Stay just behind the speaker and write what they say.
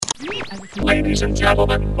Ladies and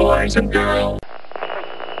gentlemen, boys and girls.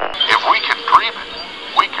 If we can dream it,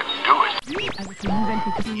 we can do it.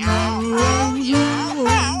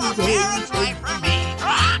 Parents wait for me.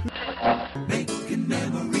 Making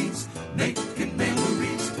memories,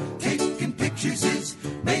 taking pictures is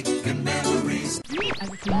making memories.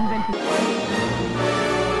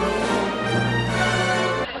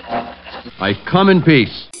 I come in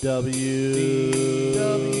peace. WDW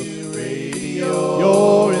Radio,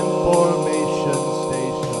 your information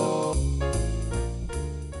station.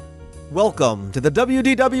 Welcome to the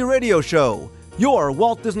WDW Radio Show, your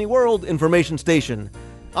Walt Disney World information station.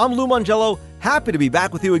 I'm Lou Mangello, happy to be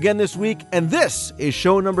back with you again this week, and this is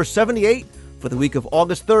show number 78 for the week of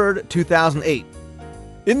August 3rd, 2008.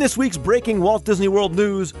 In this week's breaking Walt Disney World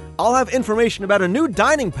news, I'll have information about a new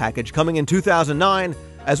dining package coming in 2009,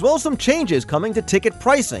 as well as some changes coming to ticket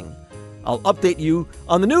pricing. I'll update you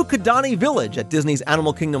on the new Kidani Village at Disney's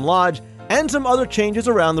Animal Kingdom Lodge and some other changes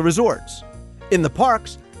around the resorts. In the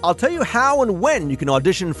parks, I'll tell you how and when you can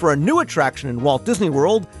audition for a new attraction in Walt Disney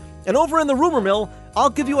World, and over in the rumor mill,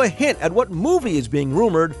 I'll give you a hint at what movie is being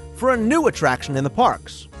rumored for a new attraction in the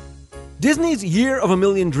parks. Disney's Year of a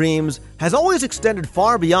Million Dreams has always extended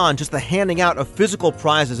far beyond just the handing out of physical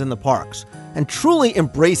prizes in the parks, and truly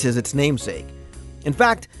embraces its namesake. In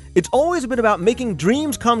fact, it's always been about making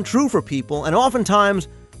dreams come true for people, and oftentimes,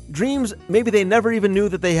 dreams maybe they never even knew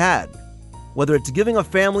that they had. Whether it's giving a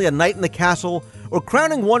family a night in the castle, or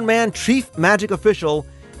crowning one man chief magic official,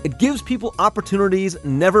 it gives people opportunities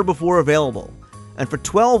never before available. And for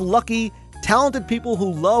 12 lucky, talented people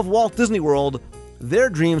who love Walt Disney World, their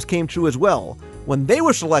dreams came true as well when they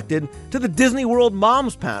were selected to the Disney World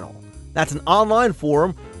Moms Panel. That's an online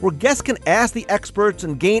forum where guests can ask the experts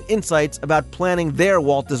and gain insights about planning their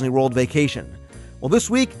Walt Disney World vacation. Well, this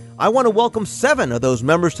week, I want to welcome 7 of those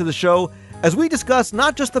members to the show as we discuss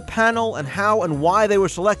not just the panel and how and why they were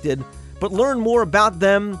selected, but learn more about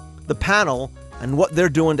them, the panel, and what they're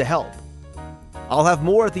doing to help. I'll have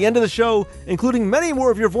more at the end of the show, including many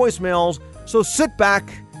more of your voicemails, so sit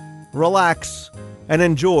back, relax, and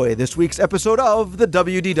enjoy this week's episode of the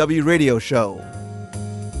WDW Radio Show.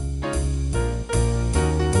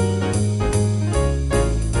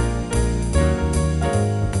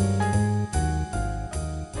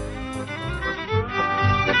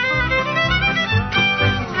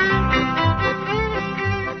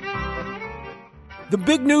 The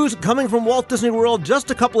big news coming from Walt Disney World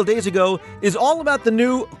just a couple of days ago is all about the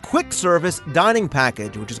new quick service dining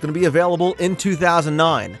package, which is going to be available in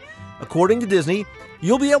 2009. According to Disney,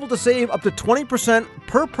 you'll be able to save up to 20%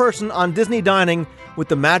 per person on Disney dining with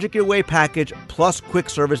the Magic Your Way package plus quick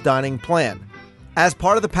service dining plan. As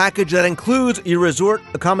part of the package that includes your resort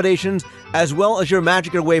accommodations as well as your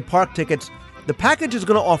Magic Your Way park tickets, the package is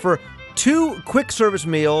going to offer 2 quick service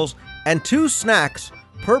meals and 2 snacks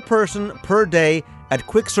per person per day at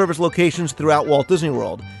quick service locations throughout Walt Disney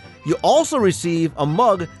World. You also receive a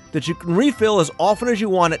mug that you can refill as often as you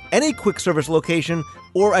want at any quick service location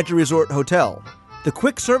or at your resort hotel. The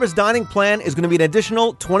quick service dining plan is going to be an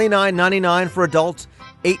additional $29.99 for adults,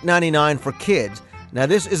 $8.99 for kids. Now,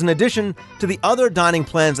 this is in addition to the other dining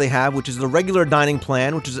plans they have, which is the regular dining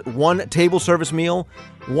plan, which is 1 table service meal,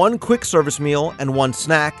 1 quick service meal, and 1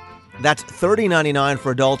 snack. That's $30.99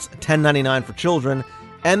 for adults, $10.99 for children.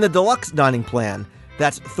 And the deluxe dining plan.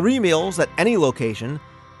 That's 3 meals at any location,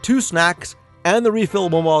 2 snacks, and the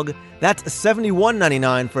refillable mug. That's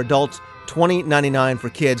 $71.99 for adults, $20.99 for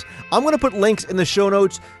kids. I'm going to put links in the show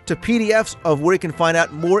notes to PDFs of where you can find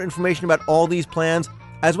out more information about all these plans,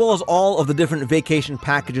 as well as all of the different vacation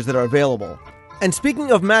packages that are available. And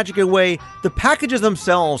speaking of Magic Your Way, the packages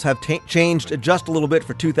themselves have changed just a little bit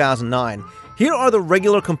for 2009. Here are the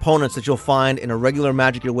regular components that you'll find in a regular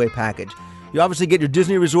Magic Your Way package. You obviously get your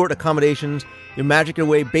Disney Resort accommodations, your Magic Your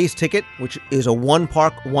Way base ticket, which is a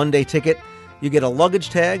 1-park, 1-day ticket. You get a luggage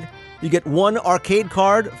tag. You get 1 arcade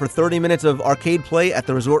card for 30 minutes of arcade play at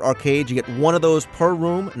the resort arcade. You get 1 of those per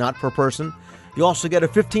room, not per person. You also get a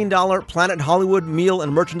 $15 Planet Hollywood meal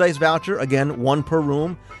and merchandise voucher, again, 1 per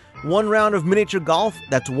room. 1 round of miniature golf,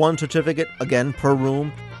 that's 1 certificate, again, per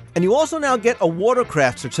room. And you also now get a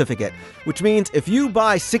watercraft certificate, which means if you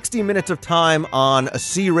buy 60 minutes of time on a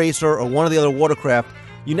Sea Racer or one of the other watercraft,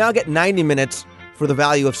 you now get 90 minutes for the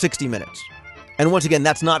value of 60 minutes. And once again,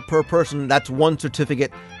 that's not per person, that's 1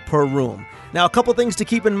 certificate per room. Now, a couple things to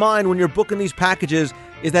keep in mind when you're booking these packages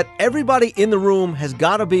is that everybody in the room has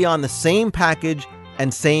got to be on the same package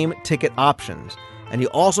and same ticket options. And you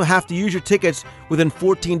also have to use your tickets within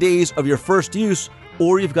 14 days of your first use,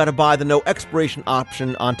 or you've got to buy the no expiration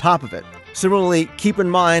option on top of it. Similarly, keep in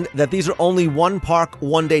mind that these are only one park,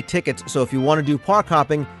 one-day tickets, so if you want to do park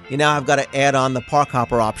hopping, you now have got to add on the park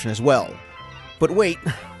hopper option as well. But wait,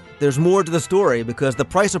 there's more to the story because the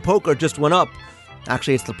price of poker just went up.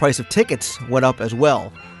 Actually, it's the price of tickets went up as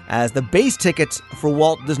well, as the base tickets for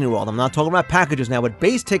Walt Disney World, I'm not talking about packages now, but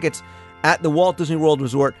base tickets at the Walt Disney World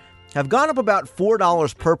Resort have gone up about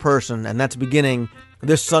 $4 per person, and that's beginning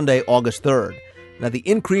this Sunday, August 3rd. Now, the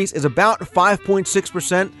increase is about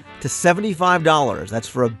 5.6% to $75. That's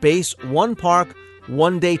for a base one-park,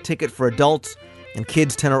 one-day ticket for adults and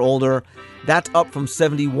kids 10 or older. That's up from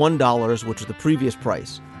 $71, which was the previous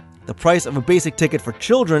price. The price of a basic ticket for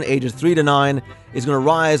children ages 3 to 9 is going to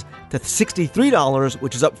rise to $63,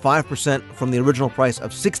 which is up 5% from the original price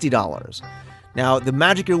of $60. Now, the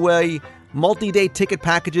Magic Your Way multi-day ticket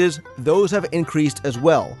packages, those have increased as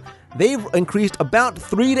well. They've increased about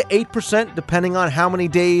 3 to 8% depending on how many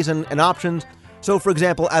days and options. So, for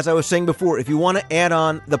example, as I was saying before, if you want to add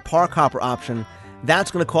on the park hopper option,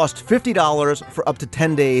 that's going to cost $50 for up to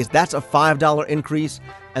 10 days. That's a $5 increase.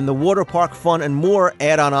 And the Water Park Fun and More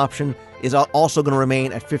add-on option is also going to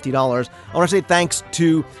remain at $50. I want to say thanks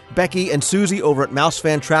to Becky and Susie over at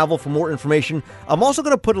Mousefan Travel for more information. I'm also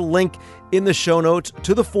going to put a link in the show notes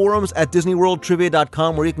to the forums at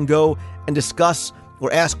DisneyWorldTrivia.com where you can go and discuss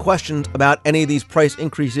or ask questions about any of these price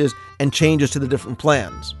increases and changes to the different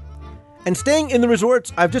plans. And staying in the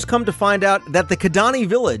resorts, I've just come to find out that the Kidani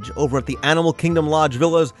Village over at the Animal Kingdom Lodge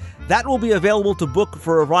Villas, that will be available to book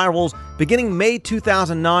for arrivals beginning May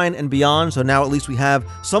 2009 and beyond. So now at least we have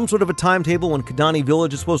some sort of a timetable when Kidani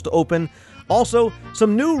Village is supposed to open. Also,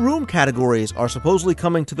 some new room categories are supposedly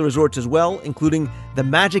coming to the resorts as well, including the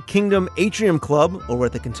Magic Kingdom Atrium Club over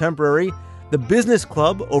at the Contemporary, the Business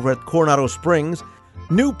Club over at Coronado Springs,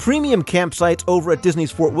 new premium campsites over at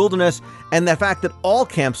Disney's Fort Wilderness, and the fact that all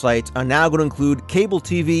campsites are now going to include cable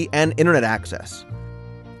TV and internet access.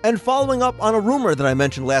 And following up on a rumor that I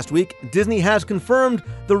mentioned last week, Disney has confirmed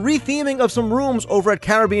the retheming of some rooms over at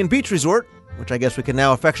Caribbean Beach Resort, which I guess we can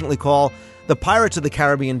now affectionately call the Pirates of the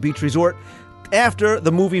Caribbean Beach Resort, after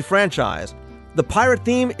the movie franchise. The pirate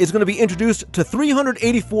theme is going to be introduced to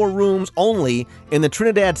 384 rooms only in the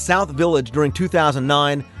Trinidad South Village during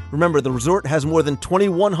 2009. Remember, the resort has more than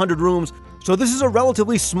 2,100 rooms, so this is a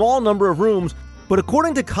relatively small number of rooms, but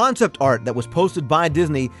according to concept art that was posted by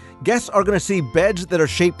Disney, guests are going to see beds that are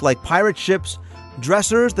shaped like pirate ships,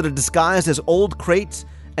 dressers that are disguised as old crates,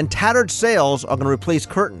 and tattered sails are going to replace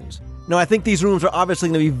curtains. Now, I think these rooms are obviously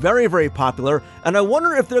going to be very, very popular, and I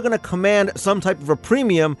wonder if they're going to command some type of a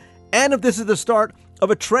premium, and if this is the start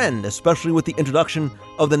of a trend, especially with the introduction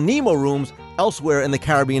of the Nemo rooms elsewhere in the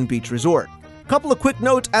Caribbean Beach Resort. Couple of quick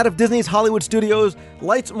notes out of Disney's Hollywood Studios.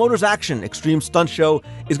 Lights, Motors, Action Extreme Stunt Show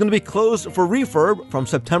is going to be closed for refurb from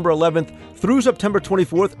September 11th through September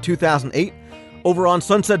 24th, 2008. Over on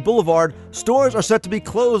Sunset Boulevard, stores are set to be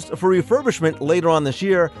closed for refurbishment later on this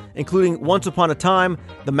year, including Once Upon a Time,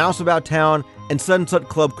 The Mouse About Town, and Sunset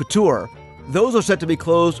Club Couture. Those are set to be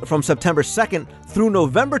closed from September 2nd through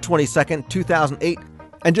November 22nd, 2008.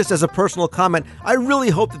 And just as a personal comment, I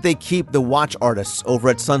really hope that they keep the watch artists over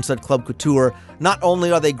at Sunset Club Couture. Not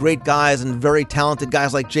only are they great guys and very talented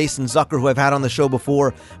guys like Jason Zucker, who I've had on the show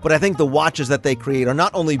before, but I think the watches that they create are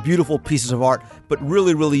not only beautiful pieces of art, but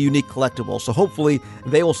really, really unique collectibles. So hopefully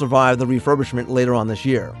they will survive the refurbishment later on this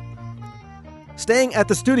year. Staying at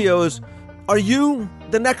the studios, are you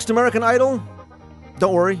the next American Idol?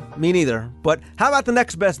 Don't worry, me neither. But how about the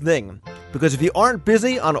next best thing? Because if you aren't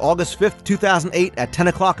busy on August 5th, 2008 at 10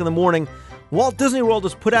 o'clock in the morning, Walt Disney World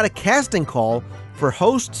has put out a casting call for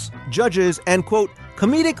hosts, judges, and, quote,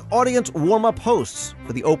 comedic audience warm-up hosts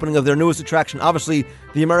for the opening of their newest attraction, obviously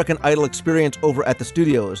the American Idol experience over at the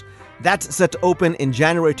studios. That's set to open in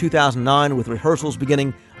January 2009 with rehearsals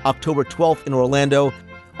beginning October 12th in Orlando.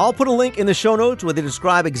 I'll put a link in the show notes where they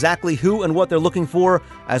describe exactly who and what they're looking for,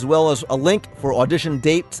 as well as a link for audition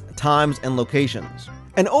dates, times, and locations.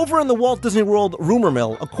 And over in the Walt Disney World rumor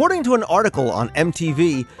mill, according to an article on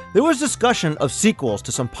MTV, there was discussion of sequels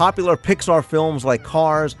to some popular Pixar films like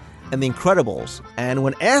Cars and The Incredibles. And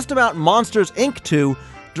when asked about Monsters, Inc. 2,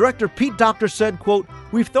 director Pete Docter said, quote,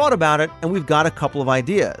 "We've thought about it and we've got a couple of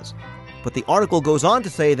ideas." But the article goes on to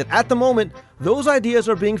say that at the moment, those ideas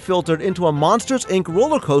are being filtered into a Monsters, Inc.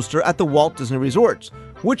 roller coaster at the Walt Disney Resorts,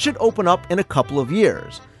 which should open up in a couple of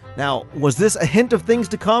years. Now, was this a hint of things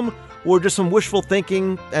to come, or just some wishful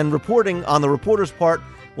thinking and reporting on the reporter's part?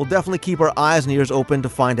 We'll definitely keep our eyes and ears open to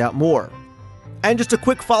find out more. And just a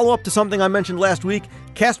quick follow-up to something I mentioned last week,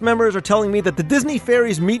 cast members are telling me that the Disney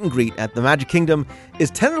Fairies meet and greet at the Magic Kingdom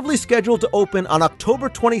is tentatively scheduled to open on October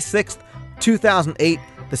 26th 2008,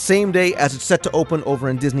 the same day as it's set to open over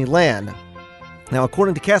in Disneyland. Now,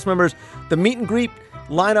 according to cast members, the meet and greet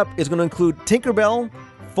lineup is going to include Tinkerbell,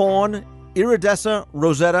 Fawn, Iridessa,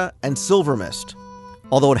 Rosetta, and Silver Mist.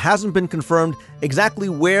 Although it hasn't been confirmed exactly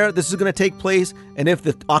where this is going to take place and if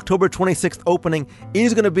the October 26th opening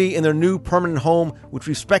is going to be in their new permanent home, which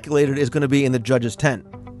we've speculated is going to be in the judge's tent.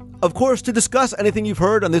 Of course, to discuss anything you've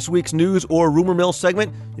heard on this week's news or rumor mill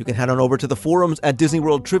segment, you can head on over to the forums at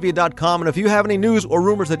DisneyWorldTrivia.com. And if you have any news or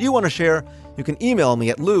rumors that you want to share, you can email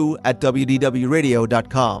me at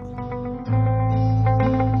lou@WDWRadio.com.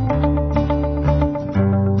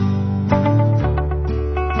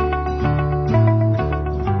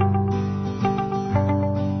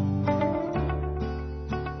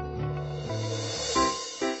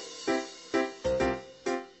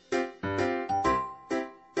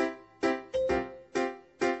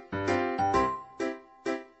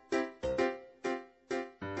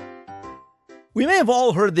 We may have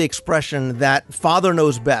all heard the expression that father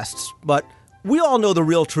knows best, but we all know the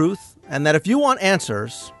real truth, and that if you want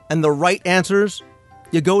answers, and the right answers,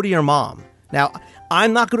 you go to your mom. Now,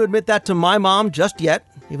 I'm not going to admit that to my mom just yet,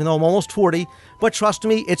 even though I'm almost 40, but trust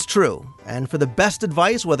me, it's true. And for the best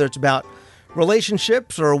advice, whether it's about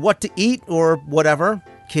relationships or what to eat or whatever,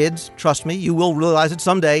 kids, trust me, you will realize it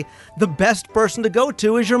someday, the best person to go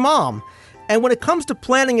to is your mom. And when it comes to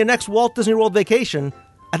planning your next Walt Disney World vacation,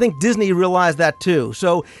 I think Disney realized that too.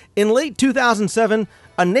 So in late 2007,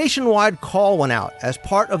 a nationwide call went out as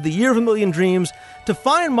part of the Year of a Million Dreams to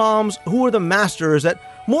find moms who were the masters at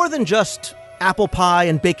more than just apple pie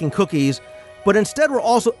and baking cookies, but instead were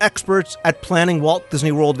also experts at planning Walt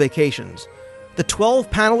Disney World vacations. The 12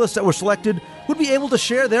 panelists that were selected would be able to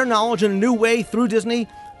share their knowledge in a new way through Disney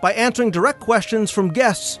by answering direct questions from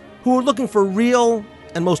guests who were looking for real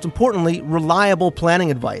and most importantly, reliable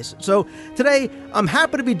planning advice. So today, I'm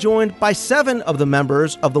happy to be joined by 7 of the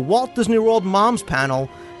members of the Walt Disney World Moms panel,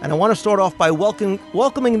 and I want to start off by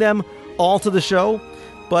welcoming them all to the show.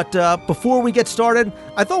 But before we get started,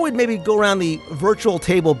 I thought we'd maybe go around the virtual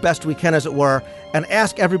table best we can, as it were, and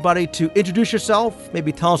ask everybody to introduce yourself,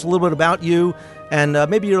 maybe tell us a little bit about you, and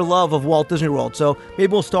maybe your love of Walt Disney World. So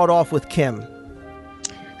maybe we'll start off with Kim.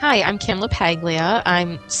 Hi, I'm Kim LaPaglia.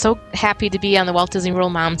 I'm so happy to be on the Walt Disney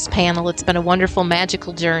World Moms panel. It's been a wonderful,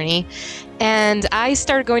 magical journey. And I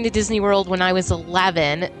started going to Disney World when I was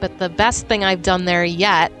 11, but the best thing I've done there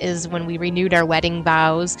yet is when we renewed our wedding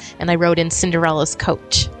vows and I rode in Cinderella's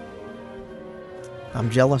coach. I'm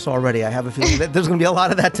jealous already. I have a feeling that there's going to be a lot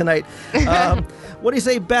of that tonight. What do you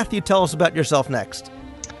say, Beth? You tell us about yourself next.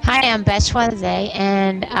 Hi, I'm Beth Schwaze,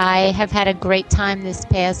 and I have had a great time this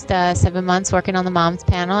past 7 months working on the Moms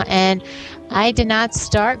panel, and I did not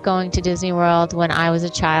start going to Disney World when I was a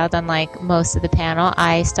child, unlike most of the panel.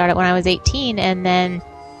 I started when I was 18, and then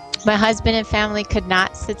my husband and family could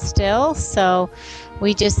not sit still, so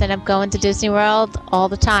we just ended up going to Disney World all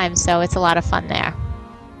the time, so it's a lot of fun there.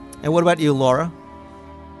 And what about you, Laura?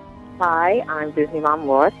 Hi, I'm Disney Mom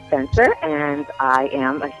Laura Spencer, and I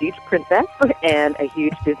am a huge princess and a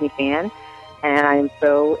huge Disney fan. And I am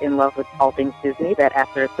so in love with all things Disney that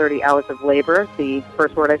after 30 hours of labor, the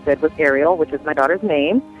first word I said was Ariel, which is my daughter's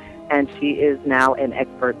name, and she is now an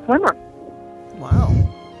expert swimmer. Wow.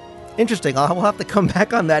 Interesting. We'll have to come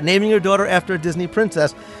back on that. Naming your daughter after a Disney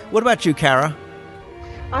princess. What about you, Kara?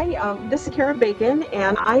 This is Kara Bacon,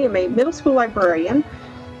 and I am a middle school librarian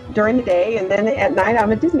during the day, and then at night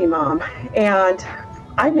I'm a Disney mom. And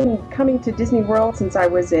I've been coming to Disney World since I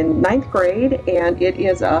was in 9th grade, and it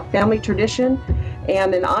is a family tradition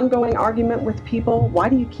and an ongoing argument with people. Why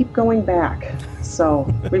do you keep going back?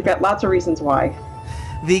 So we've got lots of reasons why.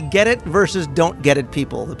 The get it versus don't get it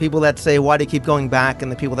people. The people that say, why do you keep going back?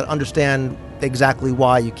 And the people that understand exactly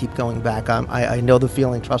why you keep going back. I know the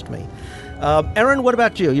feeling, trust me. Erin, what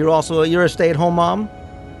about you? You're a stay-at-home mom?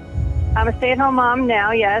 I'm a stay-at-home mom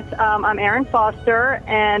now, yes. I'm Erin Foster,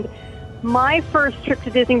 and my first trip to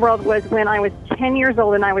Disney World was when I was 10 years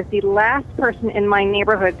old, and I was the last person in my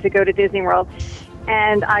neighborhood to go to Disney World.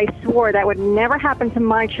 And I swore that would never happen to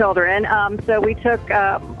my children. So we took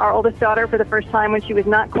our oldest daughter for the first time when she was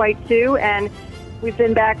not quite 2, and we've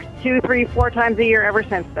been back 2, 3, 4 times a year ever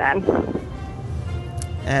since then.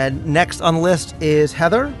 And next on the list is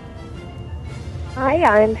Heather. Hi,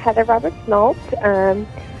 I'm Heather Roberts-Nolt.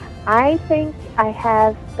 I think I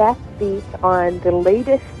have Beth beat on the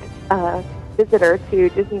latest visitor to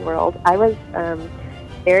Disney World. I was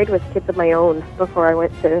married with kids of my own before I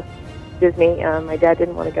went to Disney. My dad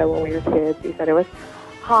didn't want to go when we were kids. He said it was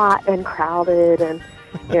hot and crowded, and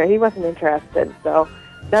he wasn't interested. So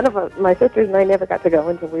none of us, my sisters and I never got to go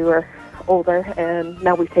until we were older, and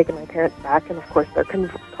now we've taken my parents back, and of course they're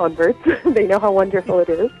converts. They know how wonderful it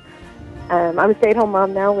is. I'm a stay-at-home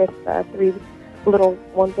mom now with 3 little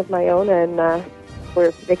ones of my own, and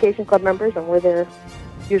we're Vacation Club members, and we're there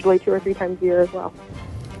usually 2 or 3 times a year as well.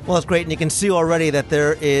 Well, that's great, and you can see already that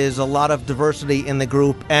there is a lot of diversity in the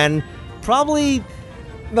group, and probably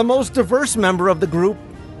the most diverse member of the group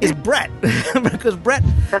is Brett. Because Brett,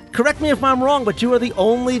 correct me if I'm wrong, but you are the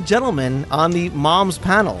only gentleman on the Moms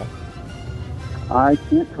panel. I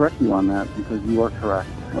can't correct you on that because you are correct.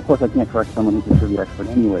 Of course, I can't correct someone who's a trivia expert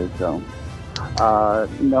anyway, so...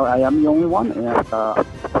 no, I am the only one, and I'm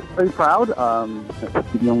very proud to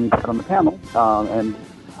be the only one on the panel. And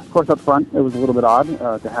of course, up front, it was a little bit odd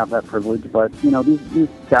to have that privilege, but these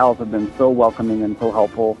gals have been so welcoming and so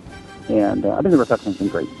helpful, and I think the reception's been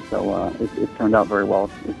great. So it's turned out very well.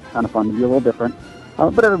 It's kind of fun to be a little different,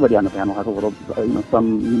 but everybody on the panel has a little,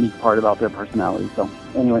 some unique part about their personality. So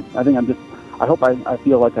anyway, I think I hope I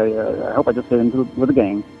feel like I hope I just fit into with the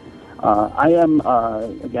gang. I am,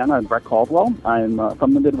 again, I'm Brett Caldwell. I'm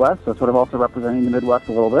from the Midwest, so sort of also representing the Midwest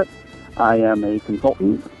a little bit. I am a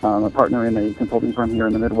consultant, a partner in a consulting firm here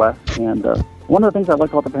in the Midwest, and one of the things I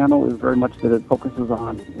like about the panel is very much that it focuses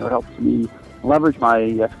on, it helps me leverage my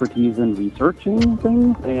expertise in researching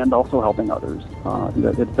things and also helping others.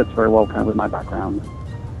 It fits very well kind of with my background.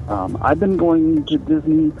 I've been going to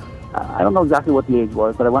Disney. I don't know exactly what the age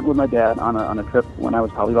was, but I went with my dad on a trip when I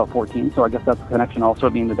was probably about 14, so I guess that's a connection also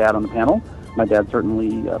being the dad on the panel. My dad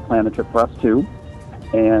certainly planned the trip for us, too.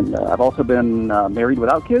 And I've also been married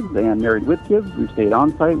without kids and married with kids. We've stayed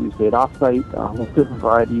on-site, we've stayed off-site, different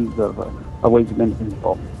varieties of ways we've been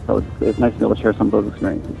involved. So it's nice to be able to share some of those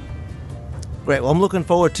experiences. Great. Well, I'm looking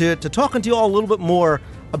forward to talking to you all a little bit more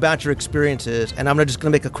about your experiences, and I'm just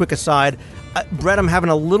going to make a quick aside. Brett, I'm having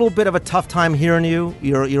a little bit of a tough time hearing you.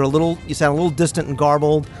 You sound a little distant and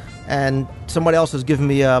garbled, and somebody else has given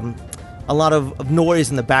me a lot of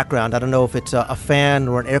noise in the background. I don't know if it's a fan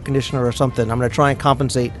or an air conditioner or something. I'm going to try and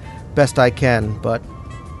compensate best I can, but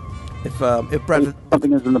if Brett...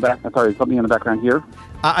 Something is in the back. Sorry, something in the background here?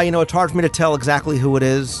 It's hard for me to tell exactly who it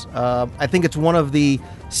is. I think it's one of the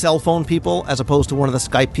cell phone people as opposed to one of the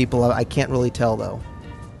Skype people. I can't really tell, though.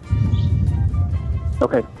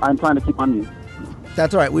 Okay, I'm trying to keep on mute.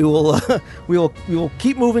 That's all right. We will we will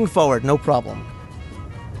keep moving forward. No problem.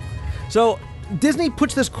 So Disney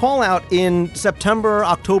puts this call out in September,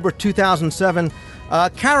 October 2007.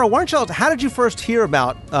 Kara, why don't you tell us, how did you first hear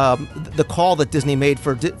about the call that Disney made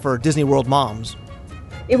for Disney World Moms?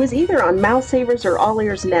 It was either on Mousesavers or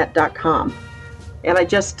allearsnet.com. And I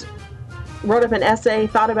just wrote up an essay,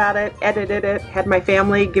 thought about it, edited it, had my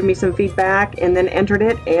family give me some feedback, and then entered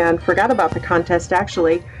it and forgot about the contest,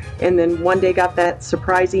 actually. And then one day got that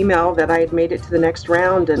surprise email that I had made it to the next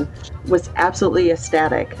round and was absolutely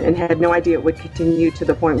ecstatic and had no idea it would continue to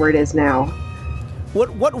the point where it is now.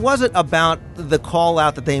 What was it about the call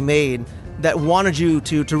out that they made that wanted you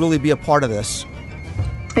to really be a part of this?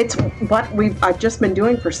 It's what I've just been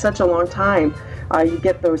doing for such a long time. You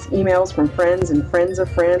get those emails from friends and friends of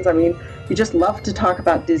friends. I mean, you just love to talk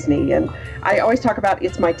about Disney. And I always talk about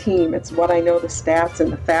it's my team. It's what I know the stats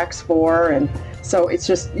and the facts for. And so it's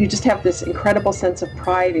just, you just have this incredible sense of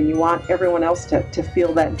pride, and you want everyone else to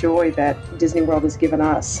feel that joy that Disney World has given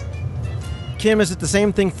us. Kim, is it the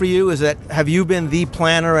same thing for you? Have you been the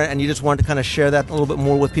planner and you just wanted to kind of share that a little bit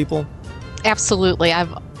more with people? Absolutely.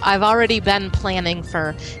 I've already been planning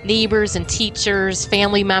for neighbors and teachers,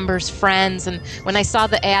 family members, friends, and when I saw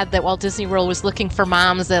the ad that Walt Disney World was looking for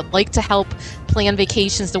moms that like to help plan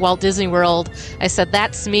vacations to Walt Disney World, I said,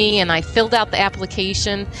 that's me, and I filled out the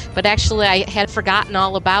application, but actually I had forgotten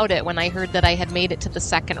all about it when I heard that I had made it to the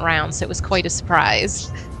second round, so it was quite a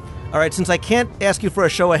surprise. All right, since I can't ask you for a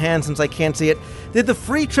show of hands since I can't see it, did the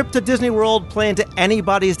free trip to Disney World play into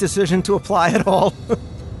anybody's decision to apply at all?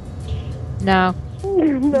 No.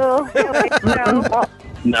 No. No.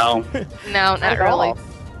 No. No, not really.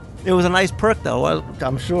 It was a nice perk, though,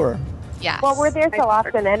 I'm sure. Yeah. Well, we're there so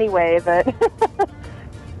often anyway that...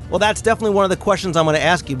 Well, that's definitely one of the questions I'm going to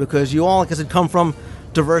ask you, because you all, like I said, come from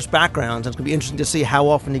diverse backgrounds. It's going to be interesting to see how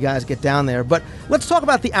often you guys get down there. But let's talk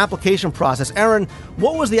about the application process. Erin,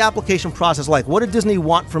 what was the application process like? What did Disney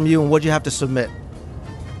want from you, and what did you have to submit?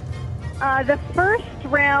 The first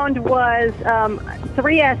round was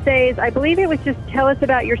 3 essays. I believe it was just tell us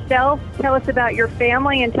about yourself, tell us about your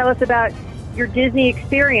family, and tell us about your Disney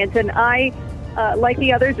experience. And I, like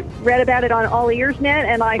the others, read about it on AllEarsNet,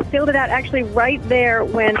 and I filled it out actually right there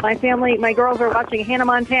when my girls were watching Hannah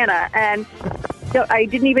Montana. And so I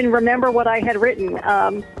didn't even remember what I had written.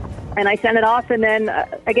 And I sent it off, and then,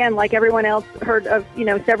 again, like everyone else, heard of,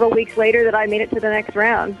 several weeks later that I made it to the next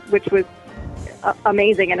round, which was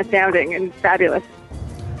amazing and astounding and fabulous.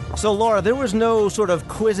 So, Laura, there was no sort of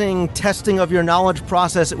quizzing, testing of your knowledge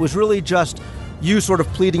process. It was really just you sort of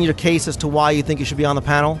pleading your case as to why you think you should be on the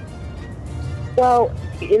panel? Well,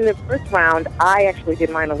 in the first round, I actually did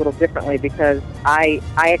mine a little differently because I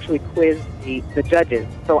actually quizzed the judges.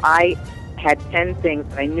 So I had 10 things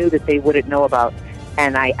that I knew that they wouldn't know about,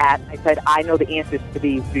 and I said, I know the answers to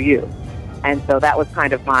these, do you? And so that was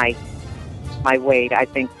kind of my way, I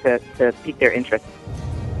think, to pique their interest.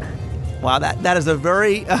 Wow, that is a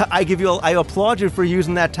very, I applaud you for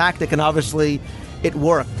using that tactic, and obviously it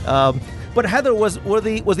worked. But Heather, was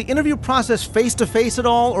the interview process face-to-face at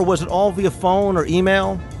all, or was it all via phone or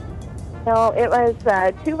email? No, it was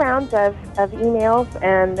 2 rounds of emails,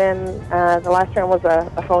 and then the last round was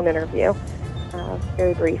a phone interview.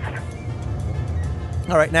 Very brief.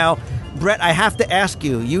 All right, now, Brett, I have to ask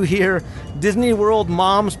you, you hear Disney World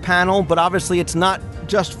Moms Panel, but obviously it's not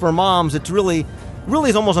just for moms. It's really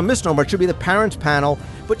is almost a misnomer. It should be the Parents Panel.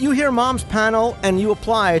 But you hear Moms Panel and you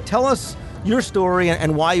apply. Tell us your story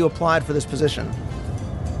and why you applied for this position.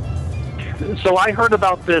 So I heard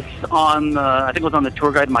about this on, I think it was on the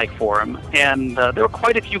Tour Guide Mike forum, and there were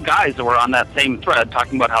quite a few guys that were on that same thread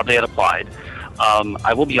talking about how they had applied.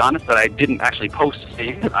 I will be honest that I didn't actually post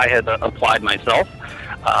saying I had applied myself.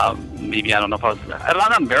 Maybe I don't know if I'm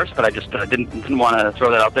not embarrassed, but I just didn't want to throw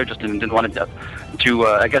that out there. Just didn't want to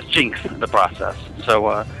I guess jinx the process.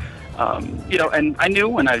 So and I knew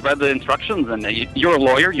when I read the instructions, and you're a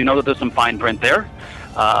lawyer, you know that there's some fine print there.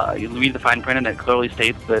 You read the fine print, and it clearly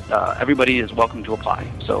states that everybody is welcome to apply.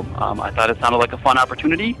 So I thought it sounded like a fun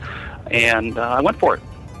opportunity, and I went for it.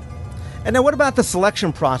 And now, what about the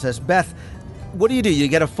selection process, Beth? What do? You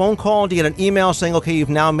get a phone call? Do you get an email saying, okay, you've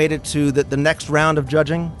now made it to the next round of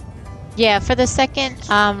judging? Yeah, for the second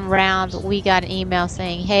round, we got an email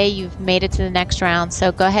saying, hey, you've made it to the next round,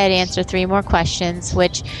 so go ahead and answer 3 more questions,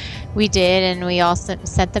 which we did, and we all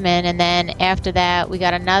sent them in. And then after that, we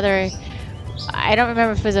got another, I don't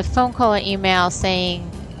remember if it was a phone call or email saying,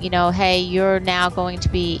 hey, you're now going to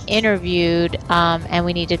be interviewed, and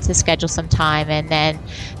we needed to schedule some time. And then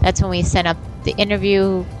that's when we sent up the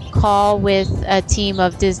interview call with a team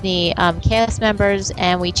of Disney cast members,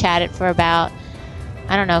 and we chatted for about,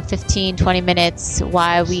 15, 20 minutes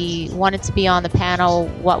why we wanted to be on the panel,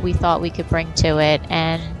 what we thought we could bring to it,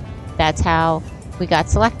 and that's how we got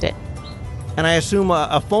selected. And I assume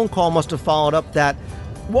a phone call must have followed up that.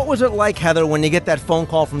 What was it like, Heather, when you get that phone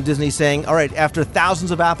call from Disney saying, all right, after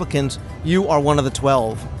thousands of applicants, you are one of the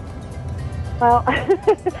 12? Well,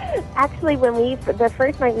 actually, the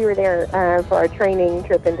first night we were there for our training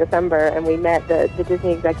trip in December, and we met the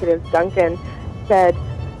Disney executives, Duncan said,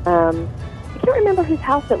 I can't remember whose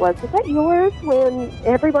house it was. Was that yours when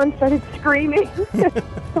everyone started screaming?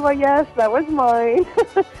 Well, yes, that was mine.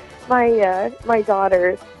 My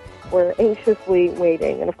daughters were anxiously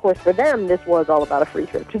waiting. And, of course, for them, this was all about a free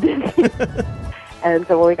trip to Disney. And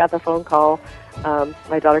so when we got the phone call,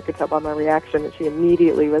 my daughter could tell by my reaction that she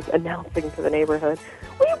immediately was announcing to the neighborhood,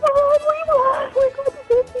 we won, we're going to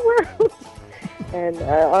Disney World. And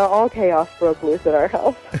all chaos broke loose at our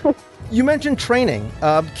house. You mentioned training.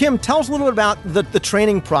 Kim, tell us a little bit about the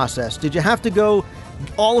training process. Did you have to go,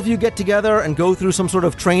 all of you get together and go through some sort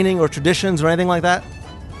of training or traditions or anything like that?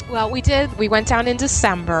 Well, we did. We went down in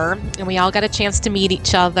December, and we all got a chance to meet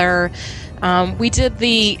each other. We did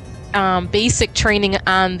the basic training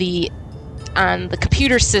on the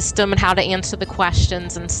computer system and how to answer the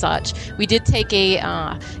questions and such. We did take a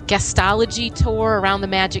guestology tour around the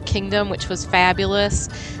Magic Kingdom, which was fabulous.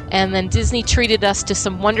 And then Disney treated us to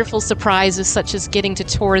some wonderful surprises, such as getting to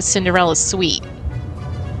tour Cinderella's suite.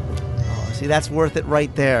 Oh, see, that's worth it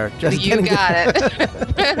right there. You got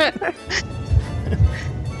it.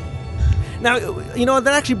 Now,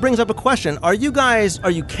 that actually brings up a question. Are you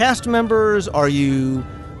cast members? Are you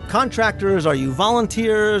contractors? Are you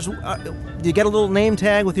volunteers? Do you get a little name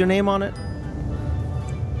tag with your name on it?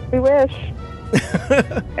 We wish.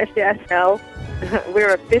 Yes, no.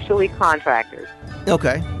 We're officially contractors.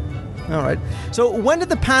 Okay. All right. So when did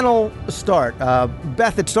the panel start?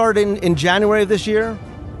 Beth, it started in January of this year?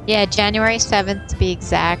 Yeah, January 7th to be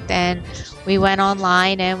exact. And we went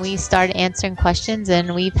online and we started answering questions,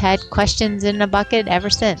 and we've had questions in a bucket ever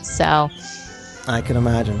since. So I can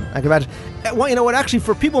imagine. Well, you know what? Actually,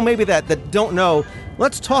 for people maybe that don't know,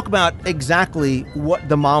 let's talk about exactly what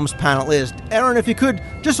the Moms Panel is. Aaron, if you could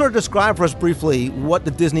just sort of describe for us briefly what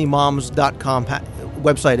the DisneyMoms.com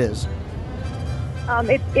website is.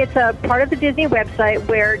 It's a part of the Disney website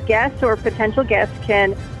where guests or potential guests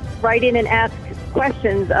can write in and ask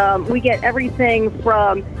questions. We get everything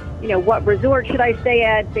from, what resort should I stay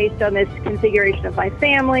at based on this configuration of my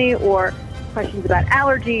family, or questions about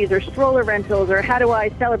allergies or stroller rentals or how do I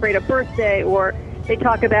celebrate a birthday, or they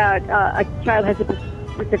talk about a child has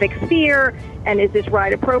a specific fear and is this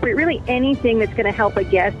ride appropriate. Really anything that's going to help a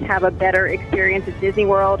guest have a better experience at Disney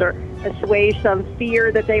World or assuage some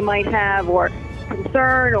fear that they might have or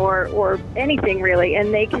concern or anything really.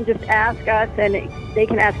 And they can just ask us, and they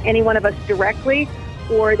can ask any one of us directly,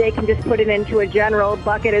 or they can just put it into a general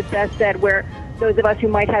bucket, as Beth said, where those of us who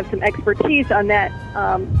might have some expertise on that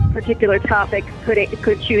particular topic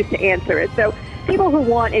could choose to answer it. So people who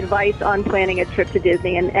want advice on planning a trip to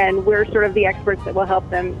Disney, and we're sort of the experts that will help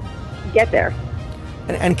them get there.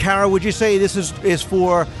 And Kara, would you say this is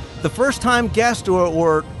for the first-time guest,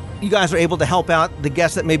 or you guys are able to help out the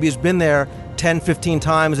guest that maybe has been there 10, 15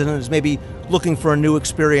 times and is maybe looking for a new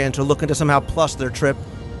experience or looking to somehow plus their trip?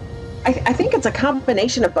 I think it's a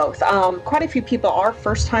combination of both. Quite a few people are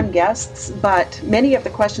first-time guests, but many of the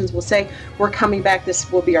questions will say, we're coming back,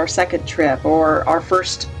 this will be our second trip, or our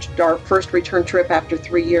first return trip after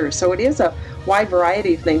 3 years. So it is a wide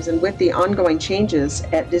variety of things, and with the ongoing changes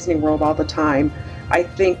at Disney World all the time, I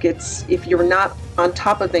think if you're not on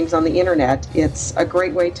top of things on the internet, it's a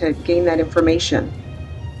great way to gain that information.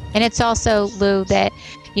 And it's also, Lou, that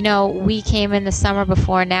we came in the summer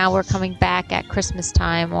before, now we're coming back at Christmas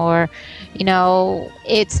time, or,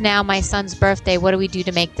 it's now my son's birthday, what do we do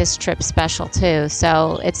to make this trip special too?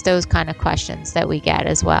 So it's those kind of questions that we get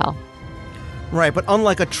as well. Right, but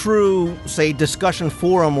unlike a true, say, discussion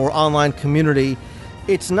forum or online community,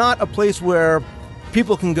 it's not a place where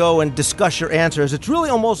people can go and discuss your answers. It's really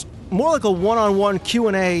almost more like a one-on-one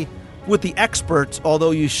Q&A with the experts, although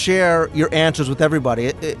you share your answers with everybody.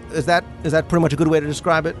 Is that pretty much a good way to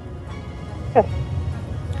describe it? Yes.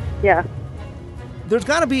 Yeah. There's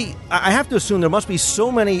got to be, I have to assume there must be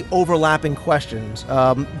so many overlapping questions.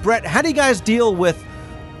 Brett, how do you guys deal with,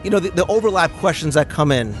 the overlap questions that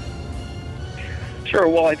come in? Sure.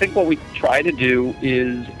 Well, I think what we try to do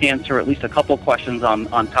is answer at least a couple questions on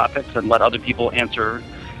topics and let other people answer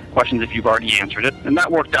questions if you've already answered it. And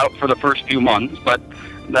that worked out for the first few months, but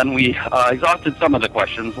then we exhausted some of the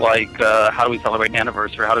questions, like how do we celebrate an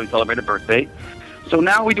anniversary, how do we celebrate a birthday. So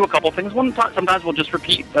now we do a couple things. Sometimes we'll just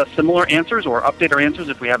repeat similar answers or update our answers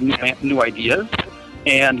if we have new ideas.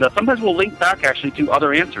 And sometimes we'll link back actually to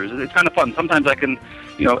other answers. It's kind of fun. Sometimes I can,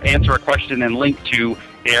 answer a question and link to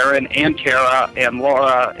Aaron and Kara and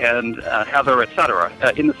Laura and Heather, etc.,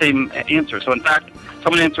 in the same answer. So in fact,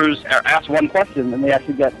 someone asks one question and they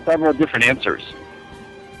actually get several different answers.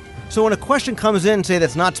 So when a question comes in, say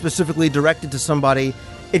that's not specifically directed to somebody,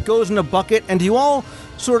 it goes in a bucket, and do you all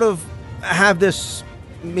sort of have this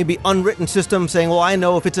maybe unwritten system saying, well, I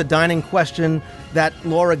know if it's a dining question that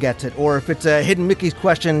Laura gets it, or if it's a Hidden Mickey's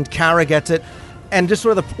question, Kara gets it, and just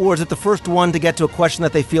sort of, or is it the first one to get to a question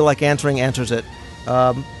that they feel like answers it?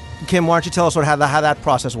 Kim, why don't you tell us sort of how that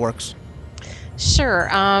process works? Sure.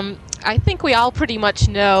 I think we all pretty much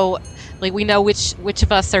know. Like, we know which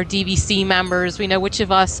of us are DVC members. We know which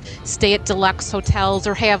of us stay at deluxe hotels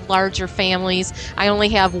or have larger families. I only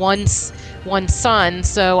have one son,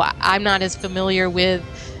 so I'm not as familiar with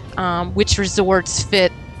which resorts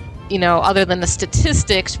fit, other than the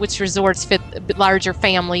statistics, which resorts fit larger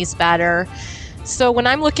families better. So when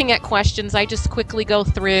I'm looking at questions, I just quickly go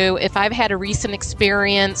through. If I've had a recent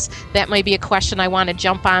experience, that might be a question I want to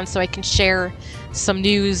jump on so I can share some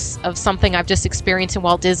news of something I've just experienced in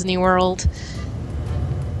Walt Disney World.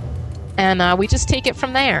 And we just take it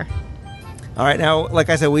from there. All right. Now, like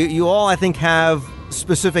I said, you all, I think, have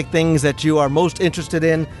specific things that you are most interested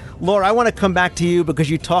in. Laura, I want to come back to you because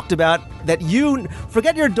you talked about that you,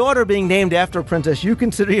 forget your daughter being named after a princess, you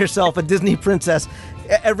consider yourself a Disney princess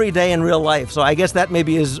every day in real life. So I guess that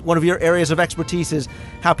maybe is one of your areas of expertise, is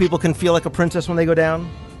how people can feel like a princess when they go down.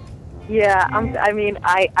 Yeah,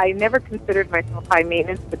 I never considered myself high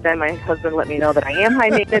maintenance, but then my husband let me know that I am high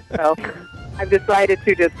maintenance, so I've decided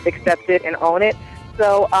to just accept it and own it.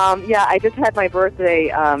 So, I just had my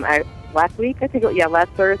birthday last week, I think,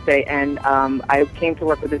 last Thursday, and I came to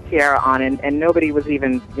work with a tiara on, and nobody was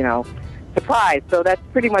even, surprised. So that's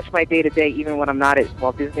pretty much my day-to-day, even when I'm not at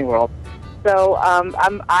Walt Disney World. So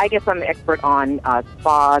I guess I'm an expert on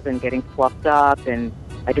spas and getting fluffed up, and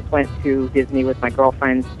I just went to Disney with my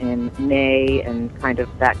girlfriends in May, and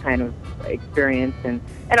that kind of experience. And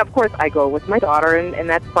of course, I go with my daughter, and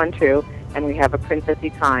that's fun too. And we have a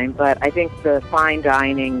princessy time. But I think the fine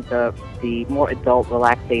dining, the more adult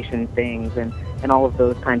relaxation things, and all of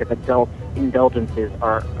those kind of adult indulgences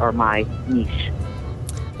are my niche.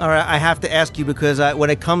 All right, I have to ask you, because when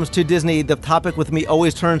it comes to Disney, the topic with me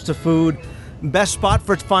always turns to food. Best spot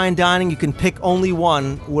for fine dining, you can pick only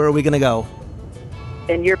one. Where are we going to go?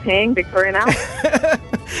 And you're paying Victoria now?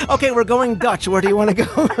 Okay, we're going Dutch. Where do you want to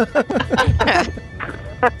go?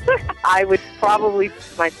 I would probably,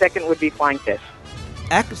 my second would be flying fish.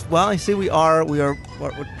 Well, I see we're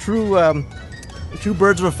true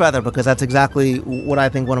birds of a feather, because that's exactly what I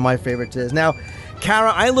think one of my favorites is. Now,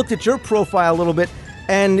 Kara, I looked at your profile a little bit,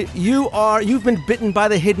 and you've been bitten by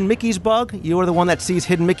the hidden Mickey's bug. You are the one that sees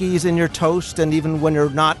hidden Mickeys in your toast, and even when you're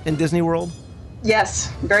not in Disney World.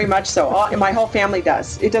 Yes, very much so. My whole family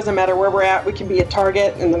does. It doesn't matter where we're at. We can be at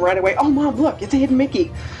Target, and then right away, oh, Mom, look, it's a hidden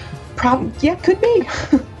Mickey. Yeah, could be.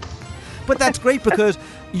 But that's great, because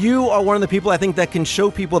you are one of the people, I think, that can show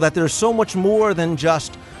people that there's so much more than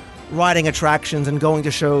just riding attractions and going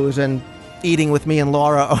to shows and eating with me and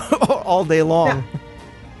Laura all day long. Yeah.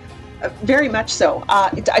 Very much so.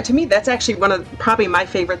 To me, that's actually one of probably my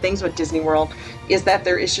favorite things with Disney World, is that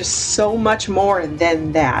there is just so much more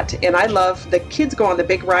than that. And I love, the kids go on the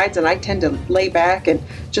big rides, and I tend to lay back and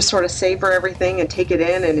just sort of savor everything and take it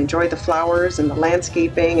in and enjoy the flowers and the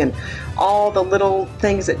landscaping and all the little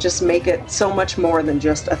things that just make it so much more than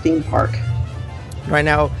just a theme park. Right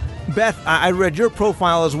now, Beth, I read your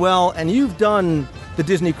profile as well, and you've done the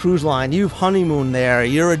Disney Cruise Line. You've honeymooned there.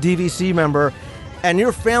 You're a DVC member. And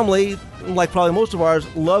your family, like probably most of ours,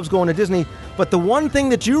 loves going to Disney. But the one thing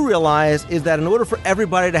that you realize is that in order for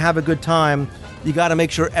everybody to have a good time, you got to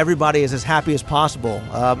make sure everybody is as happy as possible.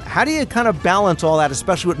 How do you kind of balance all that,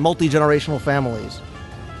 especially with multi-generational families?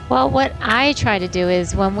 Well, what I try to do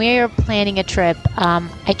is when we're planning a trip,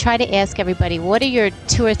 I try to ask everybody, what are your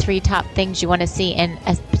 2 or 3 top things you want to see in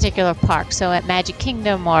a particular park? So at Magic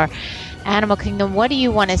Kingdom or Animal Kingdom, what do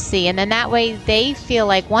you want to see? And then that way they feel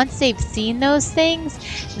like once they've seen those things,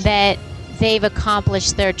 that they've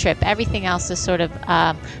accomplished their trip. Everything else is sort of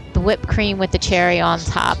the whipped cream with the cherry on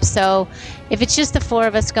top. So if it's just the 4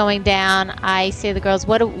 of us going down, I say to the girls,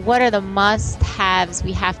 what are the must-haves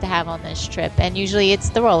we have to have on this trip? And usually it's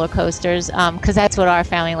the roller coasters, because that's what our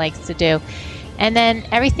family likes to do. And then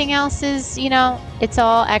everything else is, it's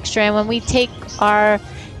all extra. And when we take our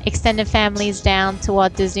extended families down to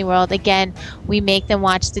Walt Disney World, again, we make them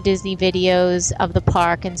watch the Disney videos of the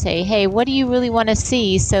park and say, hey, what do you really want to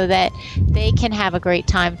see, so that they can have a great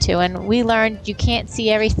time too. And we learned you can't see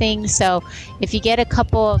everything, so if you get a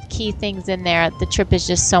couple of key things in there, the trip is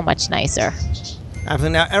just so much nicer. Absolutely.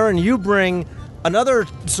 Now, Erin, you bring another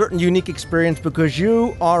certain unique experience, because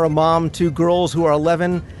you are a mom to girls who are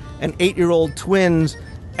 11 and 8-year-old twins,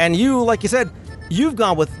 and you, like you said, you've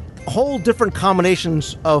gone with whole different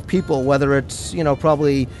combinations of people, whether it's,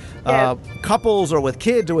 probably couples or with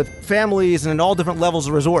kids or with families, and in all different levels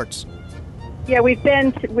of resorts. Yeah, we've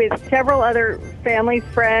been with several other families,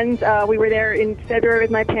 friends. We were there in February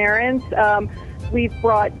with my parents. We've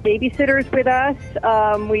brought babysitters with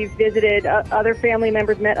us. We've visited other family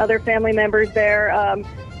members, met other family members there.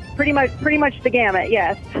 Pretty much the gamut,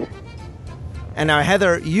 yes. And now,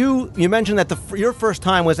 Heather, you mentioned that your first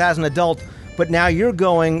time was as an adult, but now you're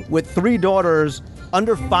going with 3 daughters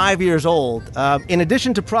under 5 years old. In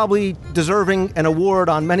addition to probably deserving an award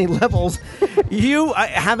on many levels, you,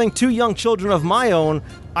 having 2 young children of my own,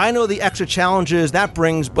 I know the extra challenges that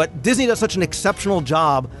brings, but Disney does such an exceptional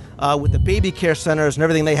job with the baby care centers and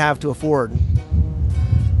everything they have to afford.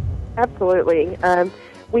 Absolutely.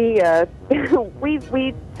 We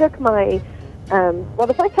took my...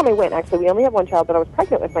 the first time I went, actually, we only had 1 child, but I was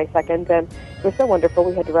pregnant with my second, and it was so wonderful,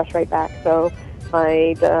 we had to rush right back. So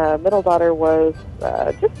my middle daughter was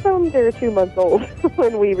just under 2 months old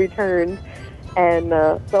when we returned. And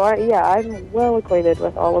I'm well acquainted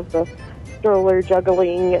with all of the stroller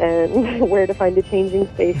juggling and where to find a changing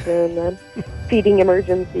station and feeding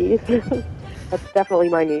emergencies. That's definitely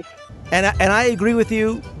my niche. And I agree with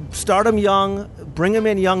you. Start them young, bring them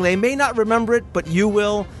in young. They may not remember it, but you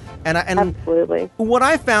will. And absolutely. What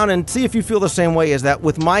I found, and see if you feel the same way, is that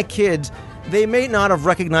with my kids, they may not have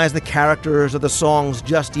recognized the characters or the songs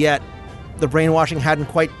just yet. The brainwashing hadn't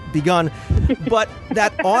quite begun. But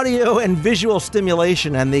that audio and visual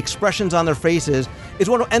stimulation and the expressions on their faces is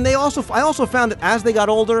wonderful. And I also found that as they got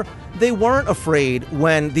older, they weren't afraid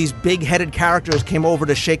when these big-headed characters came over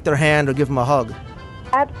to shake their hand or give them a hug.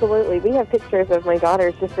 Absolutely. We have pictures of my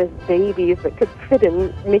daughters just as babies that could fit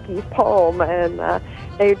in Mickey's palm, and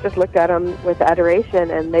they just looked at them with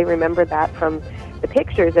adoration, and they remembered that from the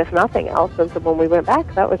pictures, if nothing else. And so when we went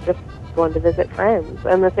back, that was just going to visit friends.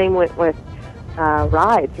 And the same with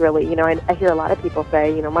rides, really. I hear a lot of people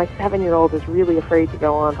say, my 7-year-old is really afraid to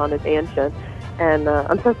go on Haunted Mansion. And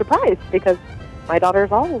I'm so surprised, because my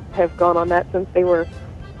daughters all have gone on that since they were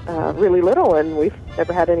really little, and we've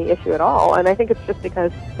never had any issue at all. And I think it's just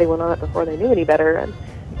because they went on it before they knew any better, and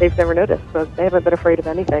they've never noticed. So they haven't been afraid of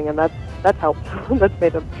anything, and that's helped. That's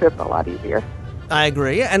made the trip a lot easier. I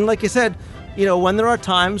agree. And like you said, when there are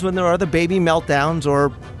times when there are the baby meltdowns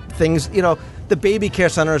or things, the baby care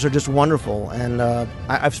centers are just wonderful. And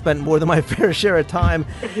I've spent more than my fair share of time.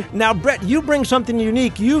 Now, Brett, you bring something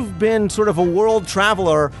unique. You've been sort of a world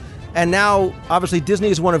traveler, and now, obviously, Disney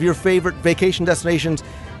is one of your favorite vacation destinations.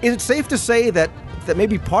 Is it safe to say that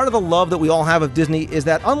maybe part of the love that we all have of Disney is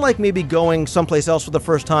that, unlike maybe going someplace else for the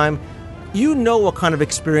first time, you know what kind of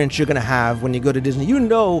experience you're going to have when you go to Disney. You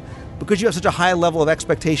know, because you have such a high level of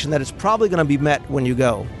expectation, that it's probably going to be met when you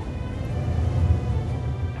go.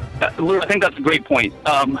 Lou, I think that's a great point.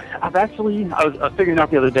 I was figuring out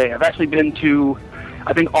the other day, I've actually been to,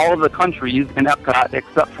 I think, all of the countries in Epcot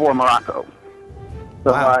except for Morocco.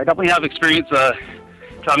 So Wow. I definitely have experience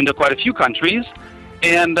traveling to quite a few countries.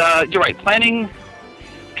 And you're right, planning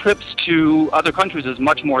trips to other countries is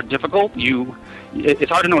much more difficult. It's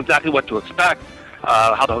hard to know exactly what to expect,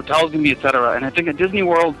 how the hotels can be, et cetera. And I think at Disney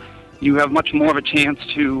World, you have much more of a chance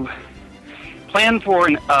to plan for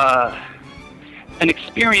an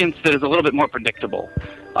experience that is a little bit more predictable.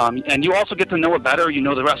 And you also get to know it better. You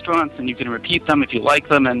know the restaurants, and you can repeat them if you like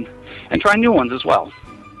them, and try new ones as well.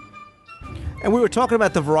 And we were talking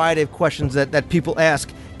about the variety of questions that people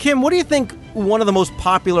ask. Kim, what do you think one of the most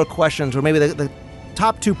popular questions, or maybe the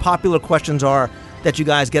top two popular questions are that you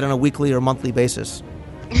guys get on a weekly or monthly basis?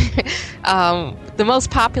 The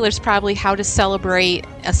most popular is probably how to celebrate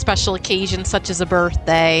a special occasion such as a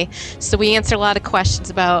birthday. So we answer a lot of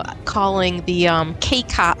questions about calling the cake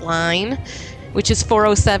hotline, which is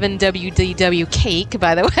 407 WDW cake,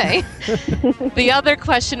 by the way. The other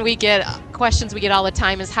questions we get all the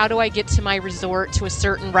time is, how do I get to my resort to a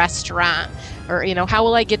certain restaurant? Or, how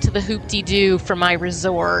will I get to the hoop-de-doo from my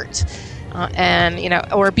resort?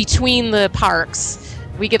 Or between the parks.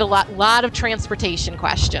 We get a lot of transportation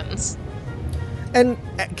questions. And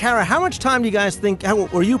Kara, how much time do you guys think,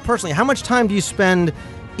 or you personally, how much time do you spend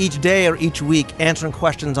each day or each week answering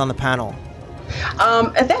questions on the panel?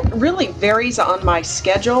 And that really varies on my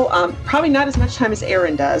schedule. Probably not as much time as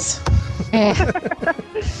Aaron does.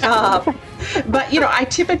 But, I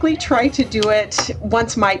typically try to do it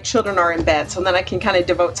once my children are in bed, so then I can kind of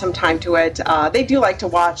devote some time to it. They do like to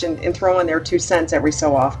watch and throw in their 2 cents every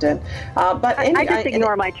so often. But I just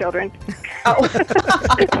ignore my children.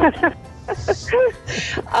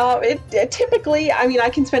 Typically, I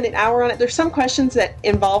can spend an hour on it. There's some questions that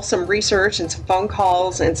involve some research and some phone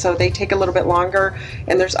calls, and so they take a little bit longer.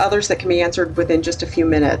 And there's others that can be answered within just a few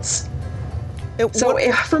minutes.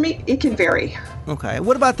 For me, it can vary. Okay.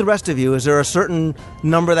 What about the rest of you? Is there a certain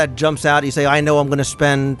number that jumps out? You say, I know I'm going to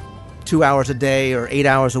spend 2 hours a day or 8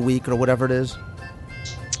 hours a week or whatever it is?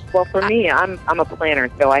 Well, for me, I'm a planner,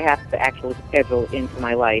 so I have to actually schedule into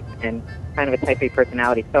my life, and kind of a type A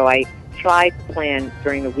personality. So I try to plan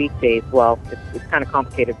during the weekdays. Well, it's kind of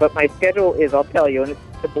complicated, but my schedule is, I'll tell you, and it's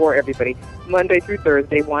to bore everybody, Monday through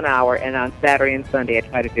Thursday, 1 hour, and on Saturday and Sunday, I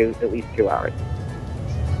try to do at least 2 hours.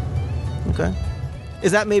 Okay.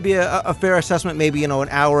 Is that maybe a fair assessment? Maybe, an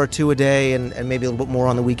hour or two a day and maybe a little bit more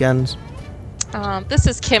on the weekends? This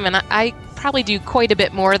is Kim, and I probably do quite a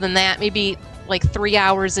bit more than that, maybe like 3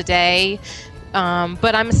 hours a day.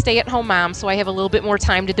 But I'm a stay-at-home mom, so I have a little bit more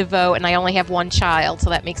time to devote, and I only have one child, so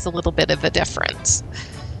that makes a little bit of a difference.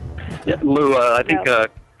 Yeah, Lou, I think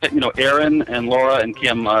Aaron and Laura and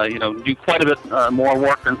Kim, do quite a bit more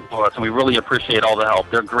work than us, and we really appreciate all the help.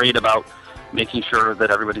 They're great about making sure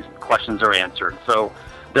that everybody's questions are answered. So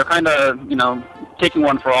they're kind of, taking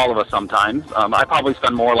one for all of us sometimes. I probably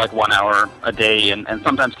spend more like 1 hour a day, and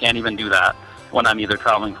sometimes can't even do that when I'm either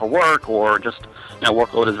traveling for work or just,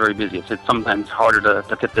 workload is very busy. It's sometimes harder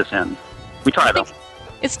to fit this in. We try, though.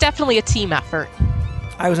 It's definitely a team effort.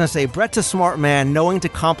 I was going to say, Brett's a smart man, knowing to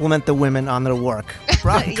compliment the women on their work.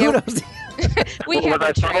 Kudos. Was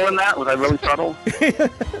I subtle in that? Was I really subtle?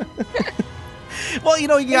 Well, you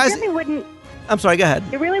guys... It really wouldn't... I'm sorry, go ahead.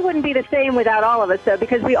 It really wouldn't be the same without all of us, though,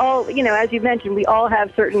 because we all, as you mentioned, we all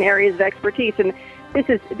have certain areas of expertise, and this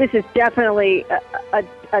is definitely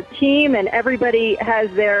a team, and everybody has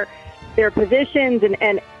their positions,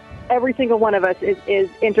 and every single one of us is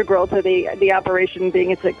integral to the operation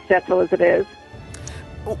being as successful as it is.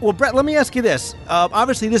 Well, Brett, let me ask you this.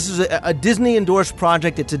 Obviously, this is a Disney-endorsed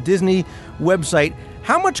project. It's a Disney website.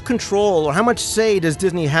 How much control or how much say does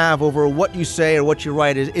Disney have over what you say or what you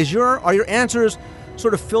write? Are your answers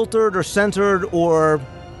sort of filtered or censored or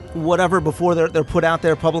whatever before they're put out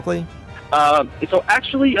there publicly? So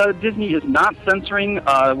actually, Disney is not censoring.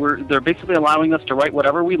 They're basically allowing us to write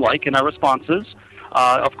whatever we like in our responses.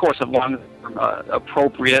 Of course, as long as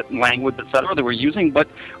appropriate language, etc., that we're using. But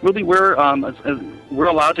really, we're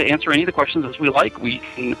allowed to answer any of the questions as we like. We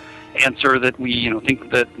can answer that we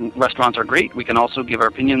think that restaurants are great. We can also give our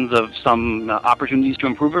opinions of some opportunities to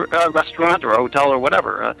improve a restaurant or a hotel or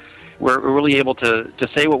whatever. We're really able to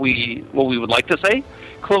say what we would like to say.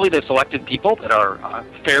 Clearly, they've selected people that are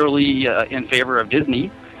fairly in favor of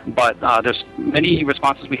Disney, but there's many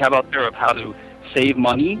responses we have out there of how to save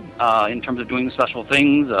money in terms of doing special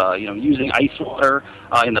things, using ice water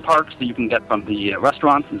in the parks that you can get from the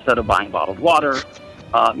restaurants instead of buying bottled water.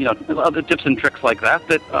 Other tips and tricks like that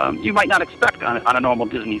you might not expect on a normal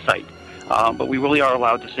Disney site. But we really are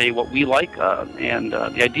allowed to say what we like, and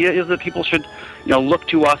the idea is that people should, look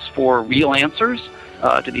to us for real answers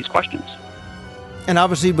to these questions. And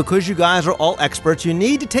obviously, because you guys are all experts, you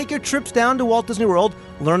need to take your trips down to Walt Disney World.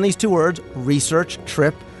 Learn these 2 words: research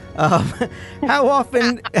trip. How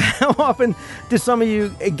often do some of you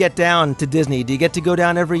get down to Disney? Do you get to go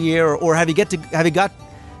down every year, or have you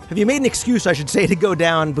made an excuse, I should say, to go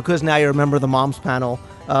down because now you're a member of the Moms panel?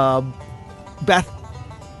 Beth?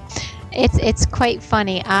 It's quite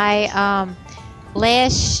funny.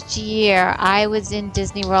 Last year I was in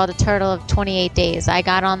Disney World a total of 28 days. I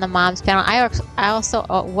got on the Moms panel. I also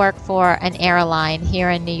work for an airline here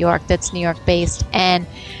in New York that's New York based, and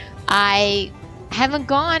I haven't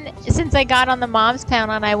gone since I got on the Moms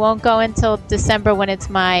panel, and I won't go until December when it's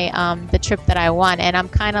my the trip that I want. And I'm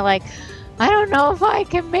kind of like, I don't know if I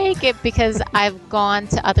can make it because I've gone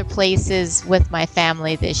to other places with my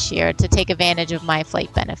family this year to take advantage of my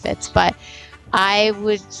flight benefits. But I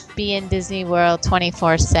would be in Disney World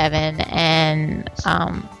 24/7, and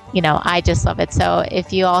I just love it. So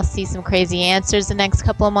if you all see some crazy answers the next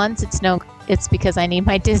couple of months, it's because I need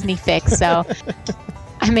my Disney fix. So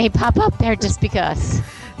I may pop up there just because.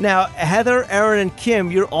 Now, Heather, Erin, and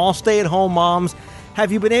Kim, you're all stay-at-home moms. Have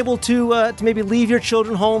you been able to maybe leave your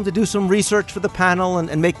children home to do some research for the panel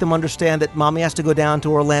and make them understand that Mommy has to go down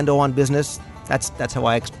to Orlando on business? That's how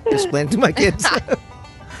I explain it to my kids.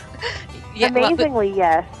 Amazingly,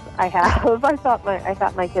 yes, I have. I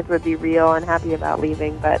thought my kids would be real and happy about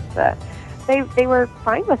leaving, but they were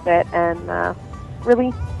fine with it and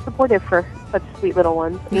really supportive for such sweet little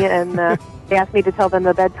ones. And they asked me to tell them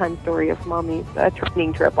a bedtime story of Mommy's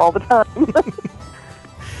training trip all the time.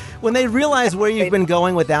 When they realize where you've been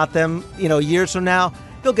going without them, years from now,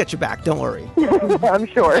 they'll get you back. Don't worry. I'm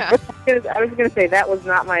sure. I was going to say that was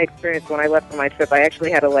not my experience when I left for my trip. I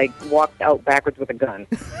actually had to walk out backwards with a gun.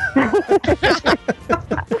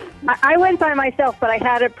 I went by myself, but I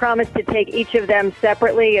had a promise to take each of them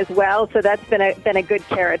separately as well. So that's been a good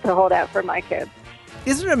carrot to hold out for my kids.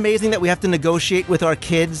 Isn't it amazing that we have to negotiate with our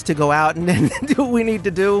kids to go out and do what we need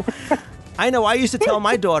to do? I know. I used to tell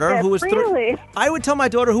my daughter, who was 3. I would tell my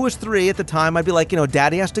daughter, who was 3 at the time, I'd be like,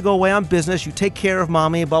 Daddy has to go away on business. You take care of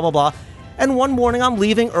Mommy, blah, blah, blah. And one morning, I'm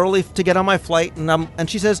leaving early to get on my flight, and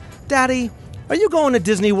she says, Daddy, are you going to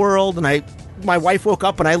Disney World? And my wife woke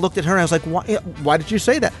up, and I looked at her, and I was like, why did you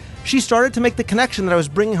say that? She started to make the connection that I was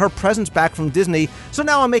bringing her presents back from Disney. So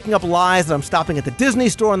now I'm making up lies that I'm stopping at the Disney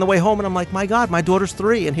store on the way home, and I'm like, my God, my daughter's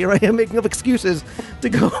 3, and here I am making up excuses to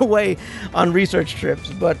go away on research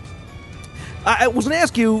trips. But I was going to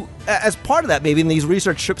ask you, as part of that, maybe in these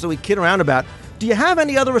research trips that we kid around about, do you have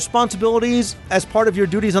any other responsibilities as part of your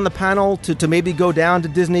duties on the panel to maybe go down to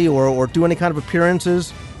Disney or do any kind of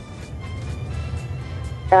appearances?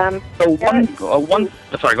 Sorry,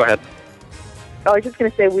 go ahead. I was just going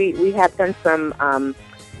to say we have done some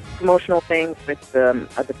promotional things with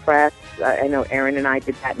the press. I know Erin and I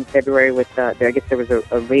did that in February with, I guess there was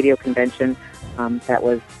a radio convention that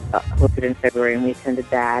was hosted in February, and we attended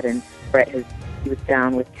that. And Brett he was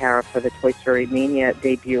down with Kara for the Toy Story Mania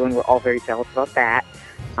debut, and we're all very jealous about that.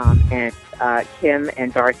 And Kim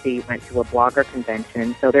and Darcy went to a blogger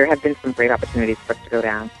convention, so there have been some great opportunities for us to go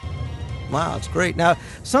down. Wow, that's great. Now,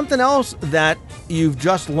 something else that you've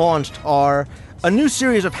just launched are a new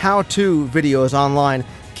series of how-to videos online.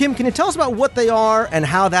 Kim, can you tell us about what they are and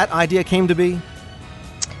how that idea came to be?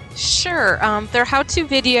 Sure. They're how-to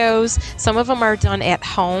videos. Some of them are done at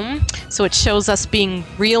home, so it shows us being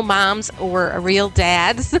real moms or real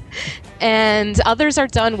dads. And others are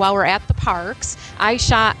done while we're at the parks. I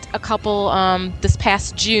shot a couple this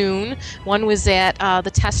past June. One was at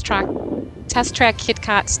the Test Track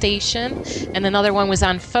Kidcot Station, and another one was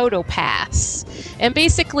on PhotoPass. And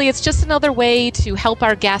basically, it's just another way to help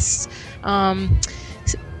our guests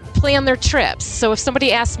plan their trips. So if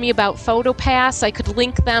somebody asked me about PhotoPass, I could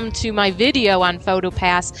link them to my video on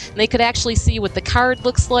PhotoPass, and they could actually see what the card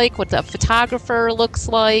looks like, what the photographer looks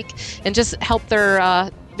like, and just help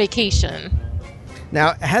their vacation.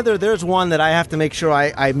 Now, Heather, there's one that I have to make sure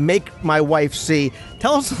I make my wife see.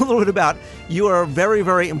 Tell us a little bit about your very,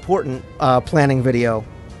 very important planning video.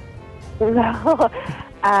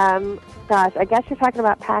 Gosh, I guess you're talking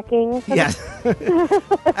about packing. Yes.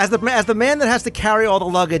 As the man that has to carry all the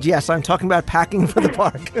luggage, yes, I'm talking about packing for the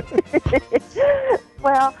park.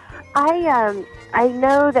 Well, I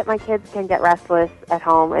know that my kids can get restless at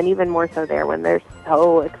home, and even more so there when they're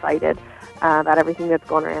so excited about everything that's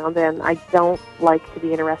going around. And I don't like to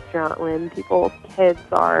be in a restaurant when people's kids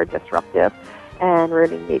are disruptive and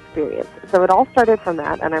ruining the experience. So it all started from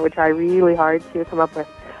that, and I would try really hard to come up with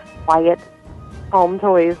quiet home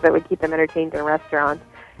toys that would keep them entertained in a restaurant.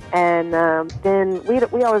 And then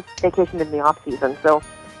we always vacationed in the off season, so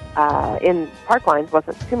in park lines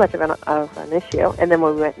wasn't too much of an issue. And then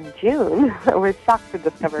when we went in June, I was shocked to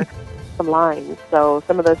discover some lines. So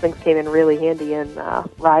some of those things came in really handy in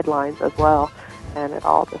ride lines as well, and it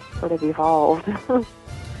all just sort of evolved.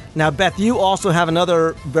 Now, Beth, you also have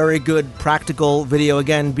another very good practical video,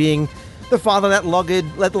 again, being the father that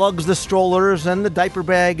lugs the strollers and the diaper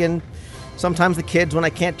bag and sometimes the kids when I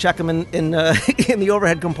can't check them in the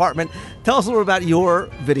overhead compartment. Tell us a little about your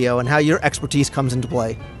video and how your expertise comes into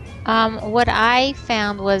play. What I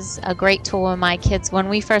found was a great tool with my kids. When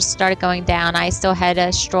we first started going down, I still had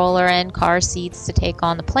a stroller and car seats to take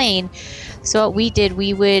on the plane. So what we did,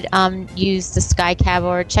 we would use the Sky Cab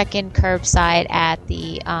or check-in curbside at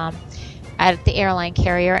the airline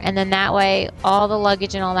carrier, and then that way all the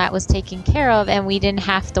luggage and all that was taken care of, and we didn't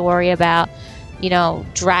have to worry about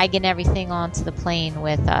dragging everything onto the plane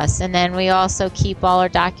with us. And then we also keep all our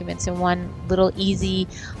documents in one little easy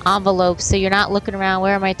envelope, so you're not looking around,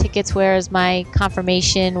 where are my tickets, where is my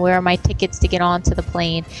confirmation, where are my tickets to get onto the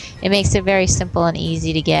plane. It makes it very simple and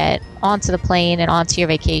easy to get onto the plane and onto your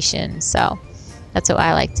vacation. So that's what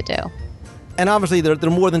I like to do. And obviously they're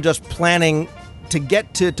more than just planning to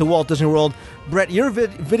get to Walt Disney World. Brett, your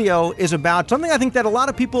video is about something I think that a lot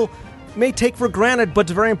of people may take for granted, but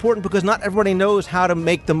it's very important because not everybody knows how to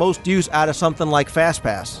make the most use out of something like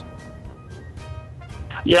FastPass.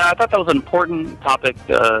 Yeah, I thought that was an important topic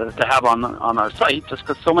to have on our site, just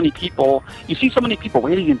because you see so many people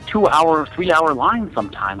waiting in 2-hour, 3-hour lines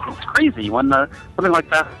sometimes. It's crazy when something like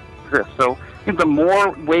that exists. So I think the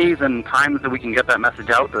more ways and times that we can get that message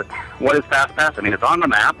out, that what is FastPass? I mean, it's on the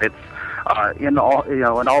map. It's in all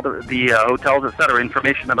the hotels, etc.,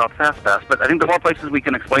 information about FastPass. But I think the more places we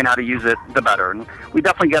can explain how to use it, the better. And we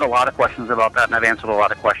definitely get a lot of questions about that, and I've answered a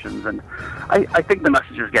lot of questions. And I think the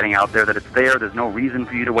message is getting out there that it's there. There's no reason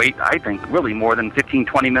for you to wait, I think, really more than 15,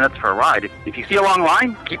 20 minutes for a ride. If you see a long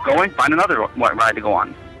line, keep going, find another ride to go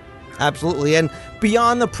on. Absolutely. And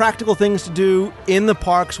beyond the practical things to do in the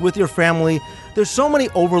parks with your family, there's so many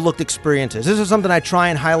overlooked experiences. This is something I try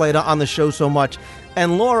and highlight on the show so much.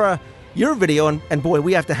 And Laura, your video, and boy,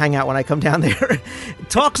 we have to hang out when I come down there,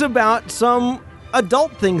 talks about some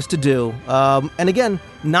adult things to do. And again,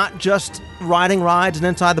 not just riding rides and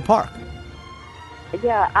inside the park.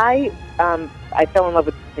 Yeah, I fell in love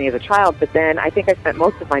with Disney as a child, but then I think I spent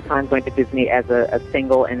most of my time going to Disney as a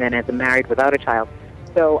single and then as a married without a child.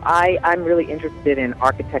 So I'm really interested in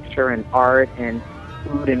architecture and art and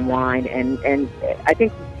food and wine, and I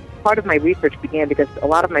think part of my research began because a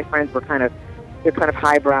lot of my friends were they're kind of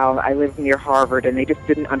highbrow. I lived near Harvard, and they just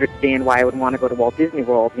didn't understand why I would want to go to Walt Disney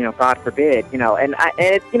World. God forbid.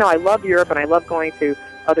 I love Europe and I love going to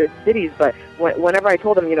other cities. But whenever I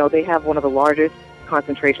told them, they have one of the largest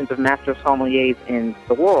concentrations of master sommeliers in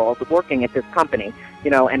the world working at this company,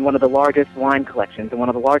 and one of the largest wine collections and one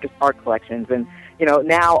of the largest art collections, and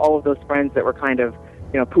now all of those friends that were kind of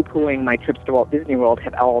poo-pooing my trips to Walt Disney World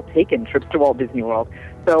have all taken trips to Walt Disney World.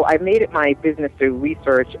 So I've made it my business to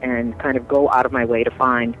research and kind of go out of my way to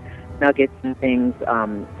find nuggets and things,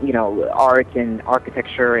 art and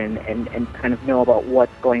architecture and kind of know about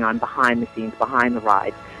what's going on behind the scenes, behind the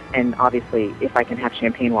rides. And obviously, if I can have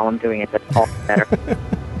champagne while I'm doing it, that's all better.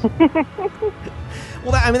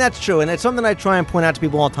 Well, that's true. And it's something I try and point out to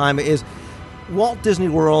people all the time is Walt Disney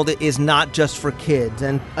World is not just for kids.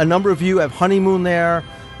 And a number of you have honeymoon there.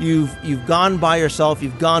 You've gone by yourself,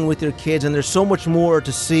 you've gone with your kids, and there's so much more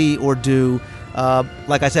to see or do,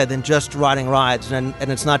 like I said, than just riding rides. And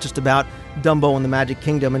it's not just about Dumbo and the Magic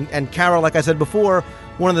Kingdom. And Carol, like I said before,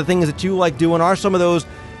 one of the things that you like doing are some of those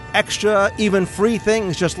extra, even free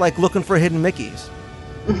things, just like looking for hidden Mickeys.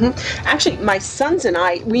 Mm-hmm. Actually, my sons and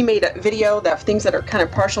we made a video of things that are kind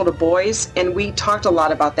of partial to boys, and we talked a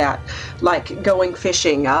lot about that, like going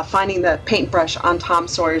fishing, finding the paintbrush on Tom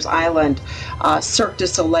Sawyer's Island, Cirque du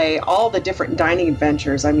Soleil, all the different dining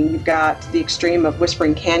adventures. I mean, you've got the extreme of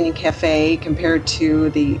Whispering Canyon Cafe compared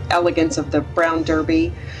to the elegance of the Brown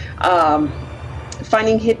Derby.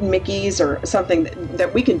 Finding hidden Mickeys or something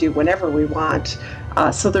that we can do whenever we want.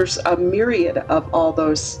 So there's a myriad of all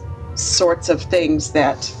those sorts of things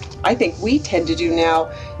that I think we tend to do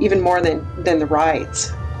now, even more than the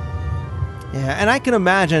rides. Yeah, and I can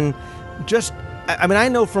imagine I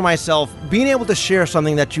know for myself, being able to share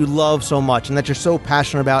something that you love so much and that you're so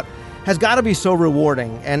passionate about has got to be so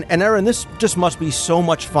rewarding. And Erin, this just must be so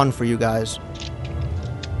much fun for you guys.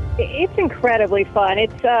 It's incredibly fun.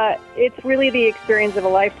 It's really the experience of a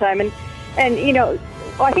lifetime, and you know,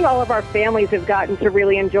 I think all of our families have gotten to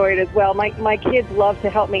really enjoy it as well. My kids love to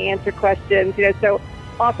help me answer questions. You know, so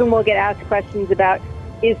often we'll get asked questions about,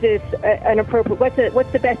 is this an appropriate?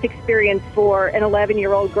 What's the best experience for an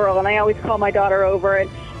 11-year-old girl? And I always call my daughter over,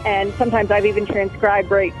 and sometimes I've even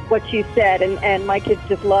transcribed what she said, and my kids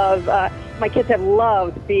just love. My kids have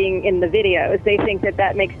loved being in the videos. They think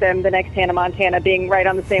that makes them the next Hannah Montana, being right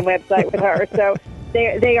on the same website with her. So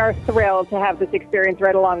they are thrilled to have this experience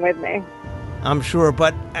right along with me. I'm sure,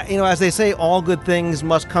 but you know, as they say, all good things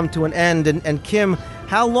must come to an end. And Kim,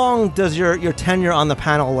 how long does your tenure on the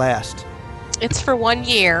panel last? It's for 1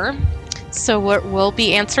 year, so we'll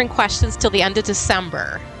be answering questions till the end of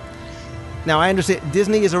December. Now, I understand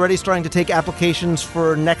Disney is already starting to take applications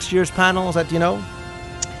for next year's panel. Is that, do you know?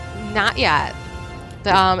 Not yet.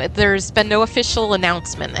 There's been no official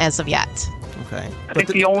announcement as of yet. Okay. I think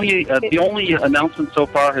the only announcement so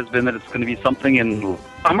far has been that it's going to be something in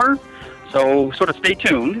summer. So sort of stay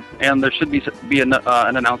tuned, and there should be an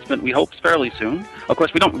announcement, we hope, fairly soon. Of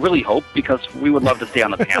course, we don't really hope, because we would love to stay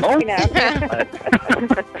on the panel.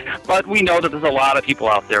 But we know that there's a lot of people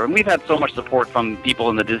out there, and we've had so much support from people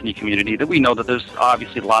in the Disney community that we know that there's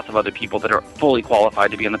obviously lots of other people that are fully qualified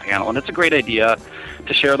to be on the panel. And it's a great idea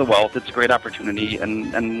to share the wealth. It's a great opportunity,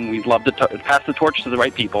 and we'd love to pass the torch to the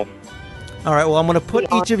right people. All right. Well, I'm going to put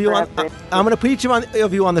each of you on. I'm going to put each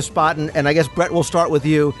of you on the spot, and I guess Brett, we'll start with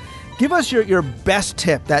you. Give us your best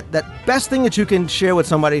tip, that best thing that you can share with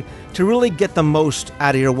somebody to really get the most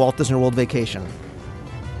out of your Walt Disney World vacation.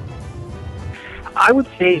 I would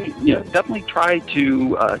say, definitely try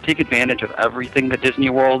to take advantage of everything that Disney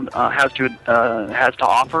World has to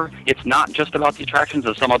offer. It's not just about the attractions,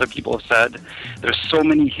 as some other people have said. There's so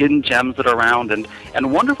many hidden gems that are around,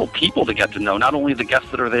 and wonderful people to get to know. Not only the guests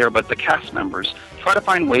that are there, but the cast members. Try to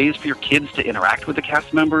find ways for your kids to interact with the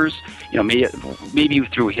cast members. Maybe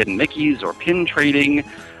through hidden Mickeys or pin trading.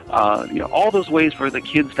 All those ways for the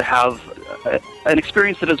kids to have an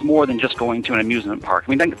experience that is more than just going to an amusement park.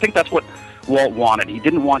 I think that's what Walt wanted. He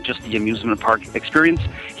didn't want just the amusement park experience.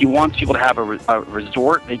 He wants people to have a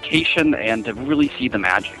resort vacation and to really see the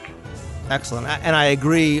magic. Excellent. And I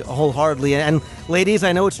agree wholeheartedly. And ladies,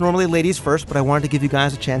 I know it's normally ladies first, but I wanted to give you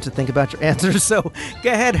guys a chance to think about your answers. So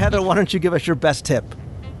go ahead, Heather, why don't you give us your best tip?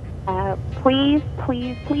 Please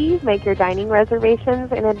make your dining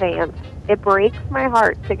reservations in advance. It breaks my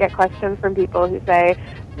heart to get questions from people who say,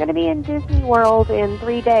 I'm going to be in Disney World in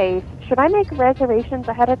 3 days. Should I make reservations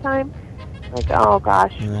ahead of time? Like, oh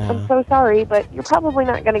gosh, yeah. I'm so sorry, but you're probably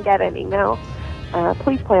not going to get any now.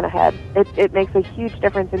 Please plan ahead. It makes a huge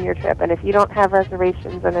difference in your trip, and if you don't have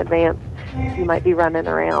reservations in advance, you might be running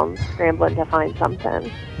around scrambling to find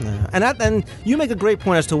something. Yeah. And you make a great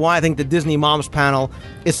point as to why I think the Disney Moms panel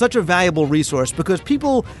is such a valuable resource, because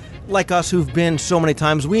people like us who've been so many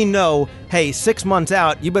times, we know, hey, 6 months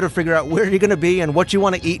out, you better figure out where you're going to be and what you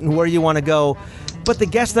want to eat and where you want to go. But the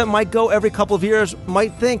guests that might go every couple of years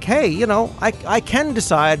might think, hey, I can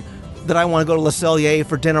decide that I want to go to Le Cellier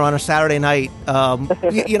for dinner on a Saturday night,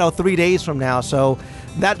 3 days from now. So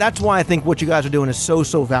that's why I think what you guys are doing is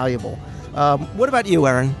so valuable. What about you,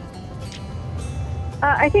 Erin?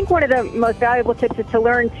 I think one of the most valuable tips is to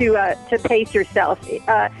learn to pace yourself.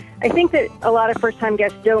 I think that a lot of first-time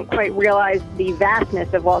guests don't quite realize the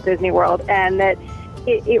vastness of Walt Disney World, and that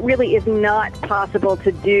it really is not possible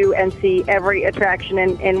to do and see every attraction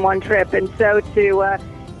in one trip. And so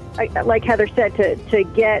like Heather said, to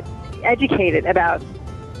get educated about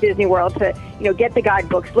Disney World, to get the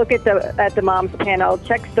guidebooks, look at the Moms panel,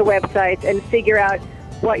 check the websites, and figure out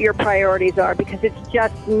what your priorities are, because it's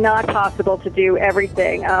just not possible to do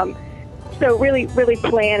everything. So really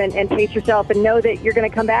plan and pace yourself, and know that you're going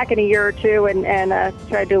to come back in a year or two and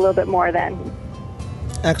try to do a little bit more then.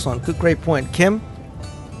 Excellent. Good, great point. Kim?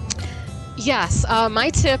 Yes, my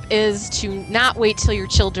tip is to not wait till your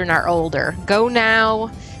children are older. Go now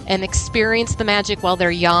and experience the magic while they're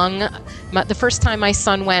young. The first time my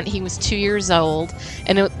son went, he was 2 years old,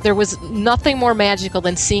 and there was nothing more magical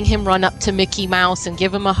than seeing him run up to Mickey Mouse and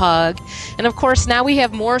give him a hug. And of course, now we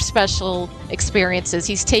have more special experiences.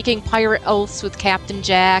 He's taking pirate oaths with Captain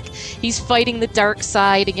Jack. He's fighting the dark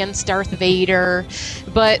side against Darth Vader.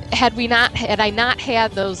 But had I not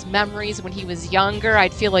had those memories when he was younger,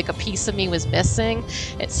 I'd feel like a piece of me was missing.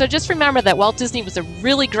 So just remember that Walt Disney was a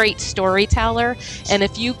really great storyteller, and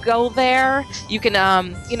if you go there, you can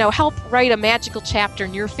help write a magical chapter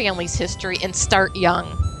in your family's history and start young.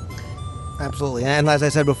 Absolutely. And as I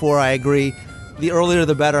said before, I agree. The earlier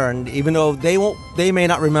the better, and even though they may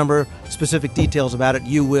not remember specific details about it,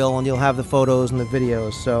 you will, and you'll have the photos and the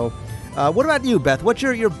videos. So what about you, Beth? What's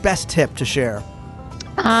your best tip to share?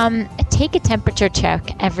 Take a temperature check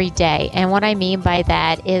every day. And what I mean by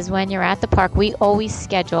that is when you're at the park, we always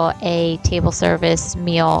schedule a table service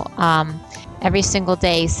meal every single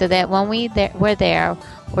day, so that when we're there,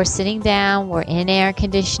 we're sitting down, we're in air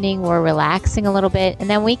conditioning, we're relaxing a little bit, and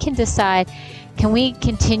then we can decide, can we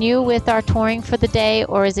continue with our touring for the day,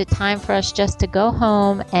 or is it time for us just to go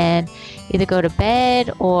home and either go to bed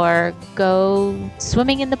or go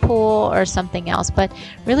swimming in the pool or something else? But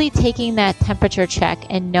really taking that temperature check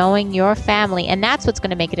and knowing your family, and that's what's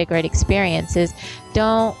going to make it a great experience, is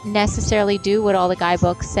don't necessarily do what all the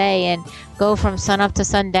guidebooks say and go from sunup to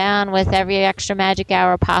sundown with every extra magic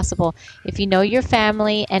hour possible. If you know your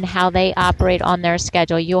family and how they operate on their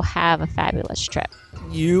schedule, you'll have a fabulous trip.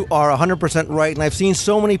 You are 100% right, and I've seen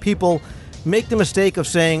so many people make the mistake of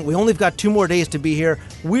saying, we only got 2 more days to be here.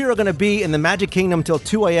 We are going to be in the Magic Kingdom till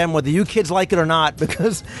 2 a.m., whether you kids like it or not,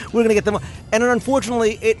 because we're going to get them. And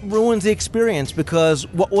unfortunately, it ruins the experience, because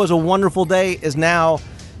what was a wonderful day is now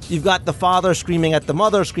you've got the father screaming at the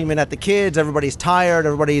mother, screaming at the kids. Everybody's tired.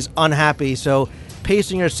 Everybody's unhappy. So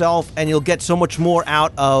pacing yourself, and you'll get so much more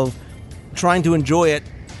out of trying to enjoy it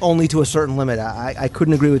only to a certain limit. I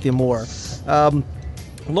couldn't agree with you more.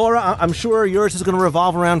 Laura, I'm sure yours is going to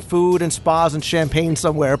revolve around food and spas and champagne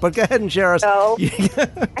somewhere, but go ahead and share us. No,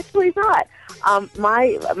 actually not.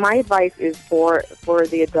 My advice is for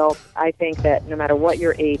the adults. I think that no matter what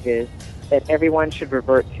your age is, that everyone should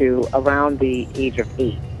revert to around the age of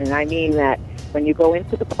 8. And I mean that when you go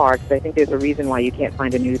into the parks, I think there's a reason why you can't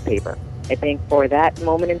find a newspaper. I think for that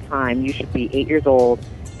moment in time, you should be 8 years old.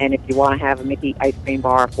 And if you want to have a Mickey ice cream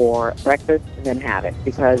bar for breakfast, then have it.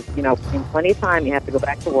 Because, in plenty of time, you have to go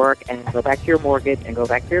back to work and go back to your mortgage and go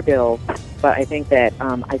back to your bills. But I think that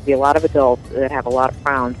I see a lot of adults that have a lot of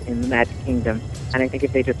frowns in the Magic Kingdom. And I think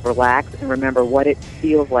if they just relax and remember what it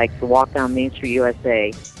feels like to walk down Main Street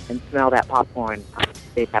USA and smell that popcorn,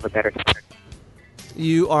 they'd have a better time.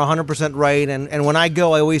 You are 100% right. And when I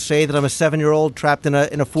go, I always say that I'm a 7-year-old trapped in a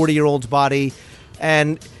 40-year-old's body.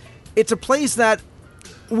 And it's a place that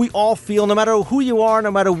we all feel, no matter who you are, no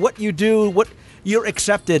matter what you do, what you're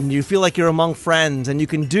accepted, and you feel like you're among friends, and you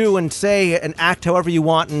can do and say and act however you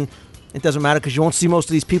want, and it doesn't matter because you won't see most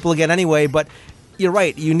of these people again anyway. But you're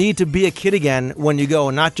right, you need to be a kid again when you go,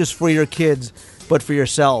 not just for your kids, but for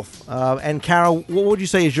yourself. And Carol, what would you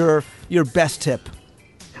say is your best tip?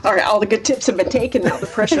 All right, all the good tips have been taken now. The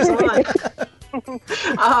pressure's on.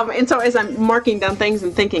 And so as I'm marking down things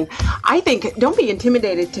and thinking, I think don't be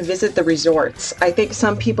intimidated to visit the resorts. I think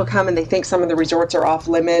some people come and they think some of the resorts are off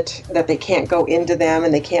limit, that they can't go into them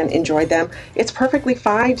and they can't enjoy them. It's perfectly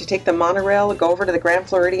fine to take the monorail, go over to the Grand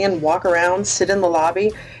Floridian, walk around, sit in the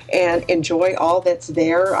lobby, and enjoy all that's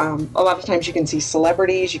there. A lot of times you can see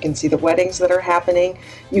celebrities, you can see the weddings that are happening.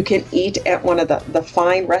 You can eat at one of the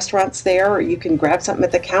fine restaurants there, or you can grab something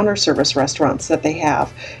at the counter service restaurants that they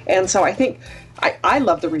have. And so I think I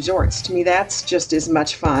love the resorts. To me, that's just as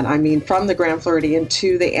much fun. I mean, from the Grand Floridian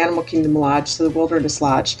to the Animal Kingdom Lodge to the Wilderness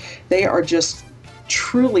Lodge, they are just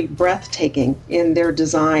truly breathtaking in their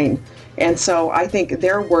design. And so I think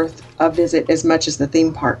they're worth a visit as much as the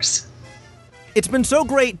theme parks. It's been so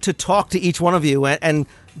great to talk to each one of you and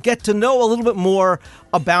get to know a little bit more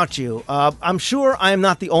about you. I'm sure I am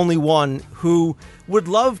not the only one who would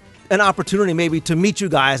love an opportunity maybe to meet you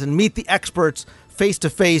guys and meet the experts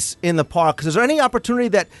face-to-face in the park. Is there any opportunity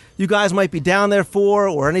that you guys might be down there for,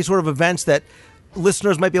 or any sort of events that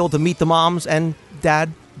listeners might be able to meet the moms and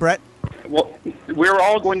dad, Brett? Well, we're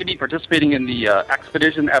all going to be participating in the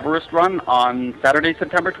Expedition Everest Run on Saturday,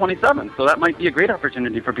 September 27th, so that might be a great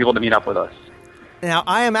opportunity for people to meet up with us. Now,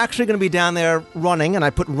 I am actually going to be down there running, and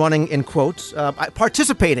I put running in quotes,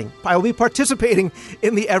 participating. I will be participating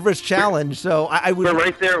in the Everest Challenge, so I would... We're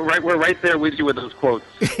right there with you with those quotes.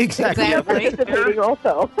 Exactly. Yeah, Participating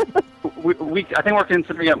also. I think we're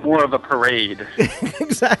considering it more of a parade.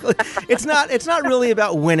 Exactly. It's not really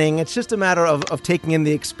about winning. It's just a matter of taking in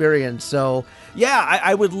the experience. So, yeah,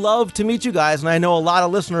 I would love to meet you guys, and I know a lot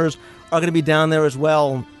of listeners are going to be down there as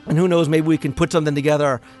well. And who knows, maybe we can put something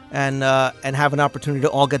together and have an opportunity to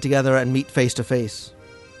all get together and meet face-to-face.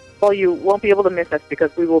 Well, you won't be able to miss us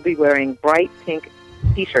because we will be wearing bright pink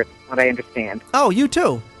T-shirts, what I understand. Oh, you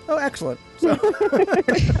too? Oh, excellent. So.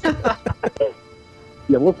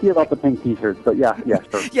 Yeah, we'll see about the pink T-shirts, but yeah, sure.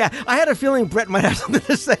 Yeah, I had a feeling Brett might have something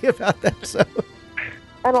to say about that. So.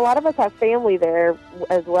 And a lot of us have family there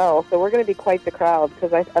as well, so we're going to be quite the crowd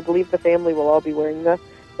because I believe the family will all be wearing the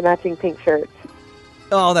matching pink shirts.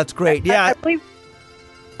 Oh, that's great. Yeah. I believe.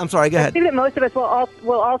 I'm sorry, go ahead. I believe that most of us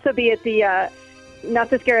will also be at the Not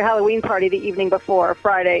So Scary Halloween party the evening before,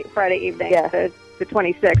 Friday evening, the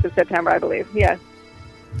 26th of September, I believe. Yeah.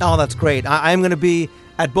 Oh, that's great. I'm going to be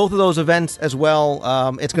at both of those events as well.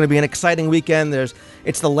 It's going to be an exciting weekend.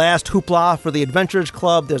 It's the last hoopla for the Adventurers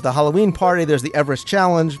Club. There's the Halloween party. There's the Everest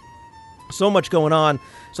Challenge. So much going on.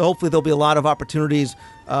 So hopefully there'll be a lot of opportunities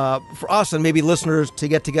for us and maybe listeners to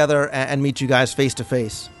get together and meet you guys face to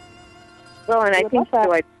face. Well, and I think so.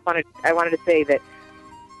 I wanted to say that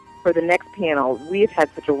for the next panel, we've had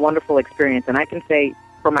such a wonderful experience, and I can say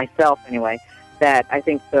for myself anyway, that I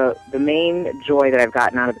think the main joy that I've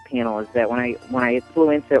gotten out of the panel is that when I flew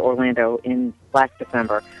into Orlando in last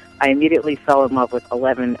December, I immediately fell in love with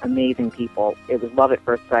 11 amazing people. It was love at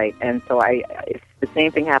first sight, and so if the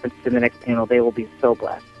same thing happens to the next panel, they will be so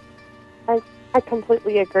blessed. I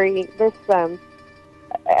completely agree. This I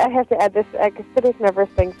have to add this. Expedition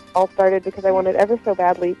Everest thing all started because I wanted ever so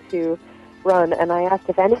badly to run, and I asked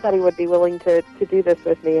if anybody would be willing to do this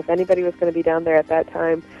with me, if anybody was going to be down there at that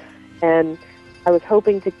time, and I was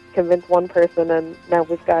hoping to convince one person, and now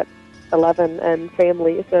we've got 11 and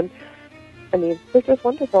families, and I mean, they're just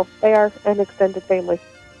wonderful. They are an extended family.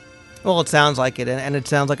 Well, it sounds like it, and it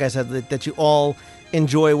sounds like I said that you all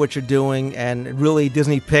enjoy what you're doing, and really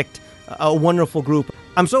Disney picked a wonderful group.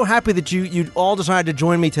 I'm so happy that you all decided to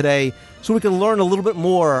join me today so we can learn a little bit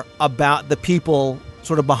more about the people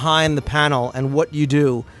sort of behind the panel and what you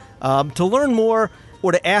do. To learn more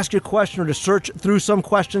or to ask your question or to search through some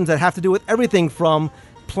questions that have to do with everything from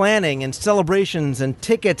planning and celebrations and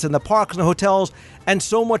tickets and the parks and the hotels and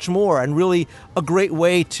so much more, and really a great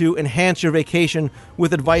way to enhance your vacation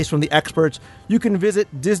with advice from the experts. You can visit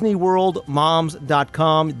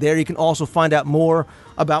DisneyWorldMoms.com. There you can also find out more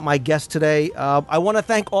about my guest today. I want to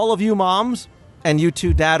thank all of you moms, and you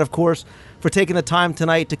too, Dad, of course, for taking the time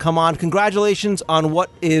tonight to come on. Congratulations on what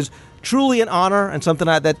is truly an honor and something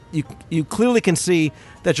that you clearly can see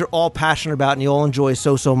that you're all passionate about and you all enjoy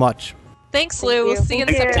so much. Thanks, Lou. We'll see you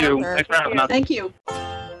in September. Thanks for having us. Thank you.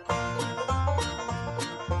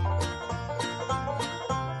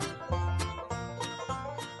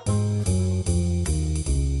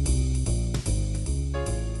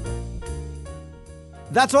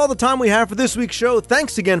 That's all the time we have for this week's show.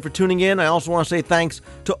 Thanks again for tuning in. I also want to say thanks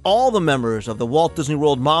to all the members of the Walt Disney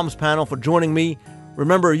World Moms panel for joining me.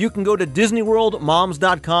 Remember, you can go to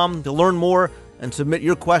DisneyWorldMoms.com to learn more and submit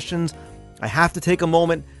your questions. I have to take a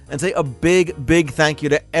moment and say a big thank you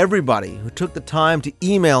to everybody who took the time to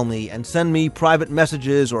email me and send me private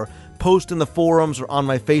messages or post in the forums or on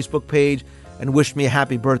my Facebook page and wish me a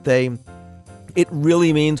happy birthday. It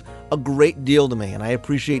really means a great deal to me, and I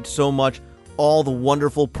appreciate so much all the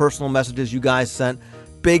wonderful personal messages you guys sent.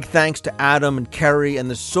 Big thanks to Adam and Kerry, and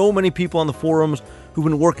there's so many people on the forums who've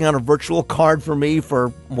been working on a virtual card for me for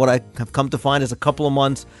what I have come to find is a couple of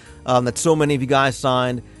months that so many of you guys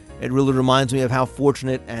signed. It really reminds me of how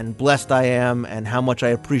fortunate and blessed I am and how much I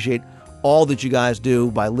appreciate all that you guys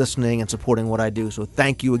do by listening and supporting what I do. So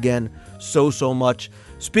thank you again so much.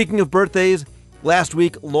 Speaking of birthdays, last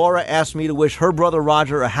week Laura asked me to wish her brother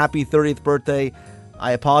Roger a happy 30th birthday.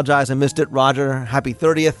 I apologize, I missed it. Roger, happy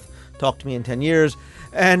 30th. Talk to me in 10 years.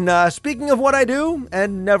 And speaking of what I do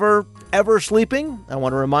and never ever sleeping, I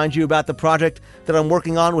want to remind you about the project that I'm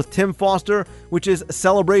working on with Tim Foster, which is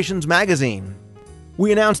Celebrations Magazine.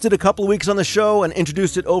 We announced it a couple of weeks on the show and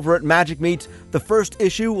introduced it over at Magic Meets. The first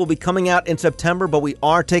issue will be coming out in September, but we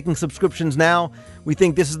are taking subscriptions now. We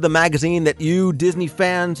think this is the magazine that you Disney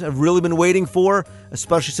fans have really been waiting for,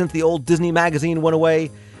 especially since the old Disney magazine went away.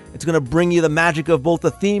 It's going to bring you the magic of both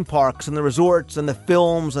the theme parks and the resorts and the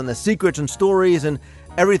films and the secrets and stories and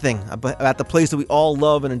everything about the place that we all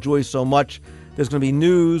love and enjoy so much. There's going to be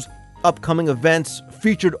news, upcoming events,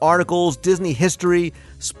 featured articles, Disney history,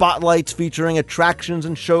 spotlights featuring attractions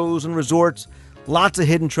and shows and resorts, lots of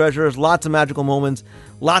hidden treasures, lots of magical moments,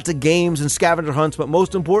 lots of games and scavenger hunts, but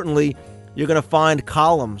most importantly, you're going to find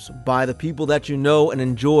columns by the people that you know and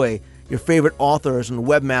enjoy, your favorite authors and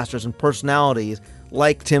webmasters and personalities,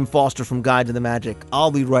 like Tim Foster from Guide to the Magic.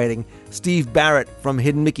 I'll be writing. Steve Barrett from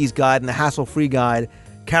Hidden Mickey's Guide and the Hassle-Free Guide.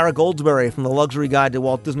 Kara Goldsberry from the Luxury Guide to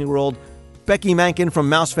Walt Disney World. Becky Mankin from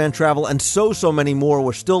Mouse Fan Travel, and so many more.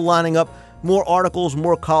 We're still lining up more articles,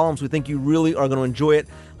 more columns. We think you really are going to enjoy it.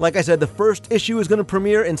 Like I said, the first issue is going to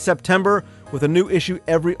premiere in September with a new issue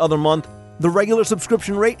every other month. The regular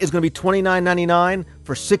subscription rate is going to be $29.99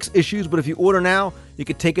 for 6 issues, but if you order now, you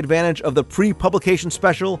can take advantage of the pre-publication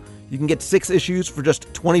special. You can get 6 issues for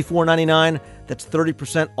just $24.99. That's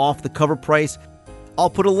 30% off the cover price. I'll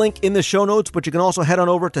put a link in the show notes, but you can also head on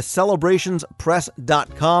over to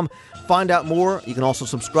celebrationspress.com. Find out more. You can also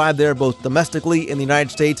subscribe there both domestically in the United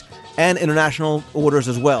States and international orders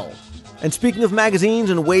as well. And speaking of magazines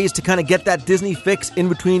and ways to kind of get that Disney fix in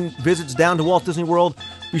between visits down to Walt Disney World,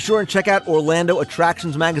 be sure and check out Orlando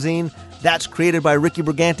Attractions magazine. That's created by Ricky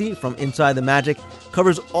Briganti from Inside the Magic.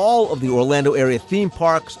 Covers all of the Orlando area theme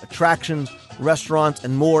parks, attractions, restaurants,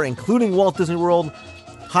 and more, including Walt Disney World.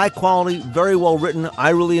 High quality, very well written.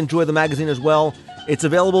 I really enjoy the magazine as well. It's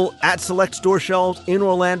available at select store shelves in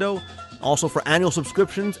Orlando. Also for annual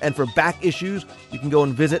subscriptions and for back issues, you can go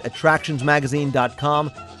and visit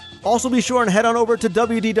attractionsmagazine.com. Also be sure and head on over to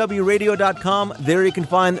WDWradio.com. There you can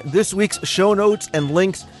find this week's show notes and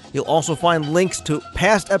links. You'll also find links to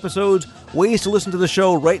past episodes, ways to listen to the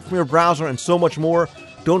show right from your browser, and so much more.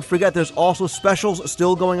 Don't forget there's also specials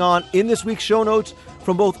still going on in this week's show notes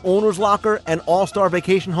from both Owner's Locker and All-Star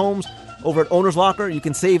Vacation Homes. Over at Owner's Locker, you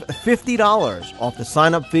can save $50 off the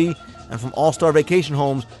sign-up fee. And from All-Star Vacation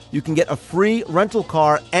Homes, you can get a free rental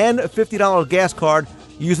car and a $50 gas card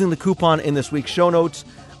using the coupon in this week's show notes.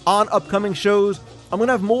 On upcoming shows, I'm going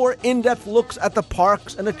to have more in-depth looks at the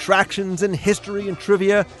parks and attractions and history and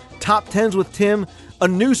trivia, top 10s with Tim, a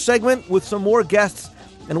new segment with some more guests,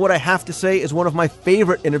 and what I have to say is one of my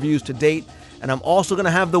favorite interviews to date. And I'm also going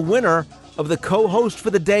to have the winner of the co-host for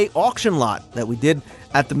the day auction lot that we did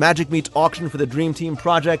at the Magic Meets auction for the Dream Team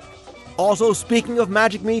project. Also, speaking of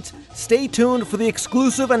Magic Meets, stay tuned for the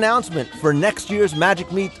exclusive announcement for next year's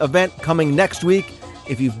Magic Meets event coming next week.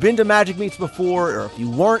 If you've been to Magic Meets before, or if you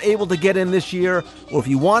weren't able to get in this year, or if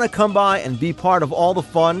you want to come by and be part of all the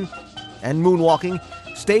fun and moonwalking,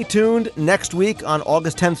 stay tuned next week on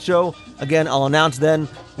August 10th show. Again, I'll announce then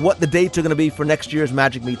what the dates are going to be for next year's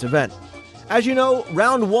Magic Meets event. As you know,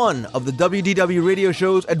 round 1 of the WDW radio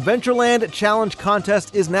show's Adventureland Challenge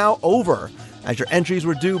contest is now over, as your entries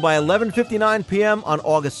were due by 11:59 p.m. on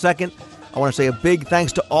August 2nd. I want to say a big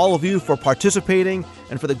thanks to all of you for participating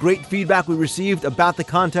and for the great feedback we received about the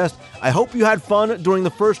contest. I hope you had fun during the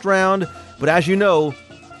first round, but as you know,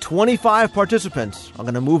 25 participants are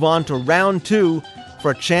going to move on to round 2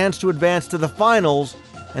 for a chance to advance to the finals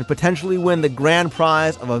and potentially win the grand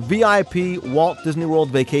prize of a VIP Walt Disney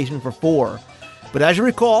World vacation for 4. But as you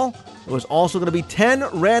recall, there was also going to be 10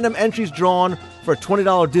 random entries drawn for a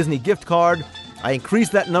 $20 Disney gift card. I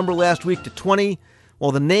increased that number last week to 20.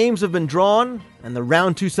 Well, the names have been drawn, and the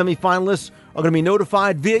round 2 semifinalists are going to be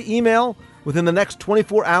notified via email within the next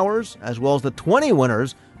 24 hours, as well as the 20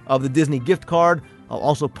 winners of the Disney gift card. I'll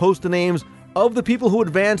also post the names of the people who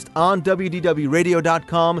advanced on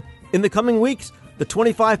WDWradio.com. In the coming weeks, the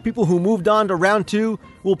 25 people who moved on to round 2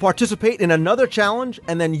 will participate in another challenge,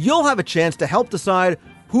 and then you'll have a chance to help decide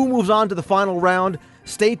who moves on to the final round.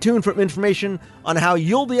 Stay tuned for information on how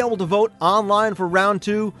you'll be able to vote online for round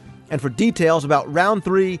 2 and for details about round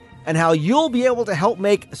 3 and how you'll be able to help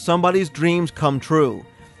make somebody's dreams come true.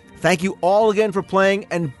 Thank you all again for playing,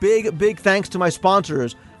 and big thanks to my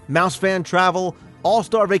sponsors, Mouse Fan Travel,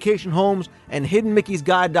 All-Star Vacation Homes, and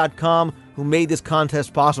HiddenMickeysGuide.com, who made this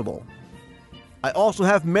contest possible. I also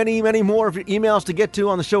have many more of your emails to get to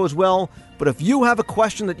on the show as well, but if you have a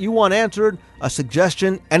question that you want answered, a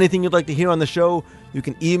suggestion, anything you'd like to hear on the show, you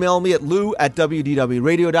can email me at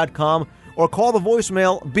lou@wdwradio.com or call the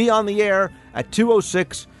voicemail Be On The Air at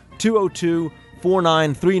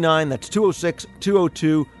 206-202-4939. That's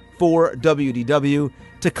 206-202-4WDW.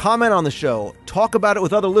 To comment on the show, talk about it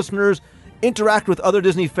with other listeners, interact with other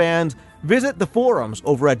Disney fans, visit the forums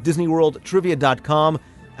over at DisneyWorldTrivia.com.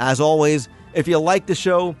 As always, if you like the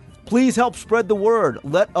show, please help spread the word.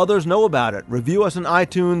 Let others know about it. Review us on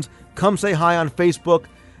iTunes. Come say hi on Facebook.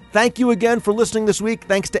 Thank you again for listening this week.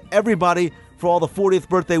 Thanks to everybody for all the 40th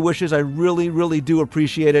birthday wishes. I really do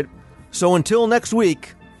appreciate it. So until next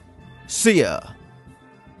week, see ya.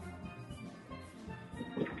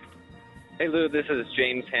 Hey Lou, this is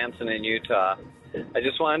James Hansen in Utah. I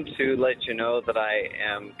just wanted to let you know that I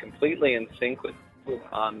am completely in sync with you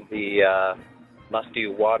on the musty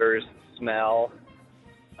waters smell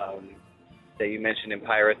that you mentioned in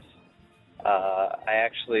Pirates. I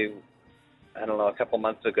actually, a couple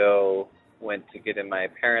months ago, went to get in my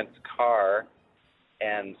parents' car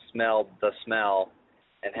and smelled the smell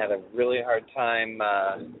and had a really hard time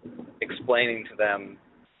explaining to them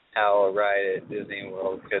how a ride at Disney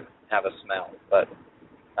World could have a smell. But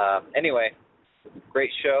anyway,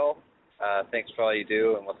 great show. Thanks for all you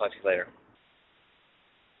do, and we'll talk to you later.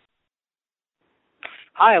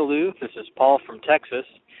 Hi, Lou. This is Paul from Texas.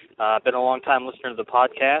 Been a long-time listener to the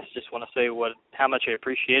podcast. Just want to say how much I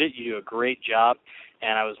appreciate it. You do a great job.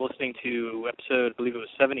 And I was listening to episode, I believe it was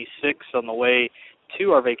 76, on the way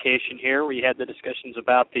to our vacation here, where you had the discussions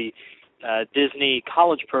about the Disney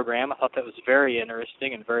college program. I thought that was very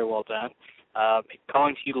interesting and very well done.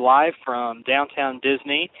 Calling to you live from downtown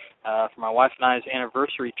Disney for my wife and I's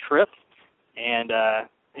anniversary trip, and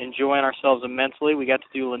enjoying ourselves immensely. We got to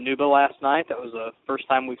do Lanuba last night. That was the first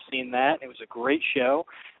time we've seen that. It was a great show.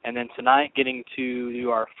 And then tonight, getting to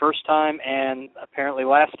do our first time and apparently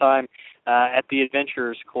last time at the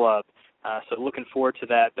Adventurers Club. So looking forward to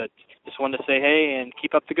that. But just wanted to say hey and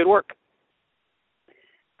keep up the good work.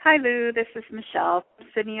 Hi, Lou. This is Michelle from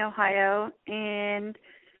Sydney, Ohio. And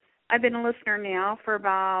I've been a listener now for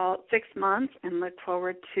about 6 months and look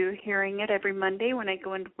forward to hearing it every Monday when I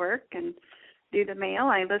go into work and do the mail.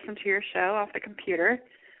 I listen to your show off the computer.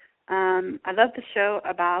 I love the show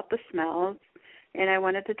about the smells, and I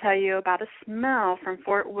wanted to tell you about a smell from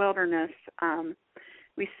Fort Wilderness.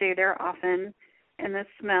 We stay there often, and the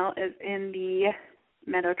smell is in the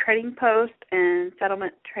Meadow Trading Post and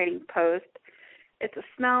Settlement Trading Post. It's a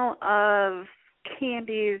smell of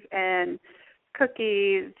candies and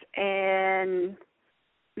cookies and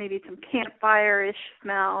maybe some campfire-ish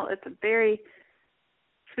smell. It's a very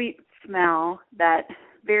sweet smell that's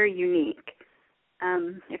very unique.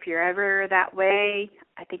 If you're ever that way,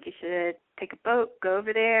 I think you should take a boat, go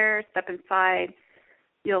over there, step inside.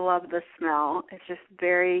 You'll love the smell. It's just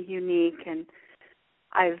very unique, and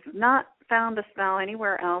I've not found a smell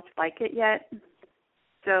anywhere else like it yet.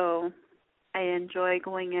 So I enjoy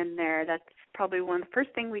going in there. That's probably one of the first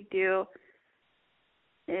things we do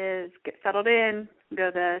is get settled in, go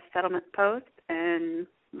to the settlement post, and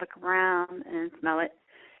look around and smell it.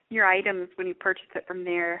 Your items, when you purchase it from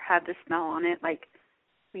there, have the smell on it. Like,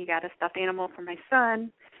 we got a stuffed animal for my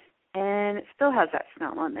son, and it still has that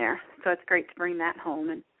smell on there. So it's great to bring that home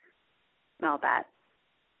and smell that.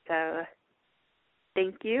 So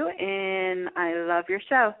thank you, and I love your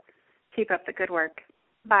show. Keep up the good work.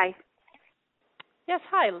 Bye. Yes,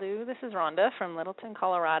 hi, Lou. This is Rhonda from Littleton,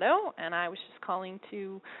 Colorado, and I was just calling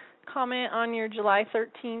to comment on your July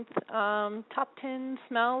 13th top 10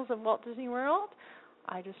 smells of Walt Disney World.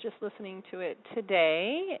 I was just listening to it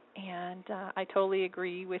today, and I totally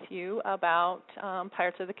agree with you about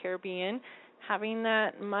Pirates of the Caribbean having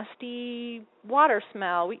that musty water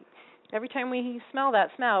smell. Every time we smell that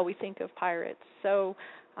smell, we think of pirates. So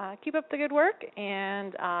keep up the good work,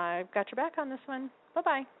 and I've got your back on this one.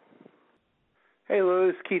 Bye-bye. Hey, Lou,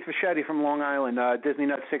 this is Keith Fischetti from Long Island, Disney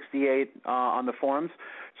Nut 68 on the forums.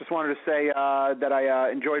 Just wanted to say that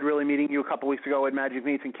I enjoyed really meeting you a couple weeks ago at Magic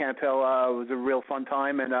Meets in Camp Hill. It was a real fun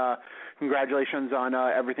time, and congratulations on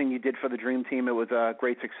everything you did for the Dream Team. It was a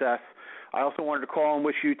great success. I also wanted to call and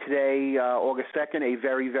wish you today, August 2nd, a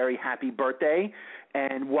very, very happy birthday,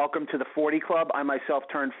 and welcome to the 40 Club. I myself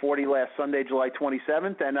turned 40 last Sunday, July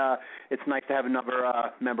 27th, and it's nice to have another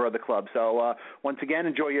member of the club. So once again,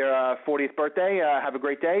 enjoy your 40th birthday. Have a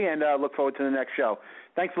great day, and look forward to the next show.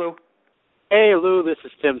 Thanks, Lou. Hey, Lou, this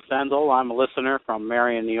is Tim Sendel. I'm a listener from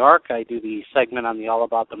Marion, New York. I do the segment on the All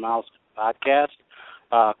About the Mouse podcast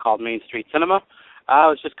called Main Street Cinema. I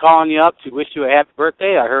was just calling you up to wish you a happy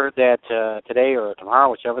birthday. I heard that today or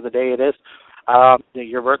tomorrow, whichever the day it is,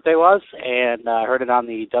 your birthday was, and I heard it on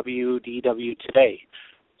the WDW today.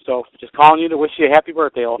 So just calling you to wish you a happy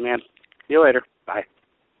birthday, old man. See you later. Bye.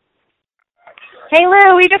 Hey,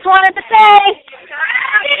 Lou, we just wanted to say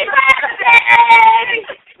happy birthday!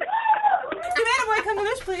 Commander Boy, come to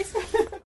this, please.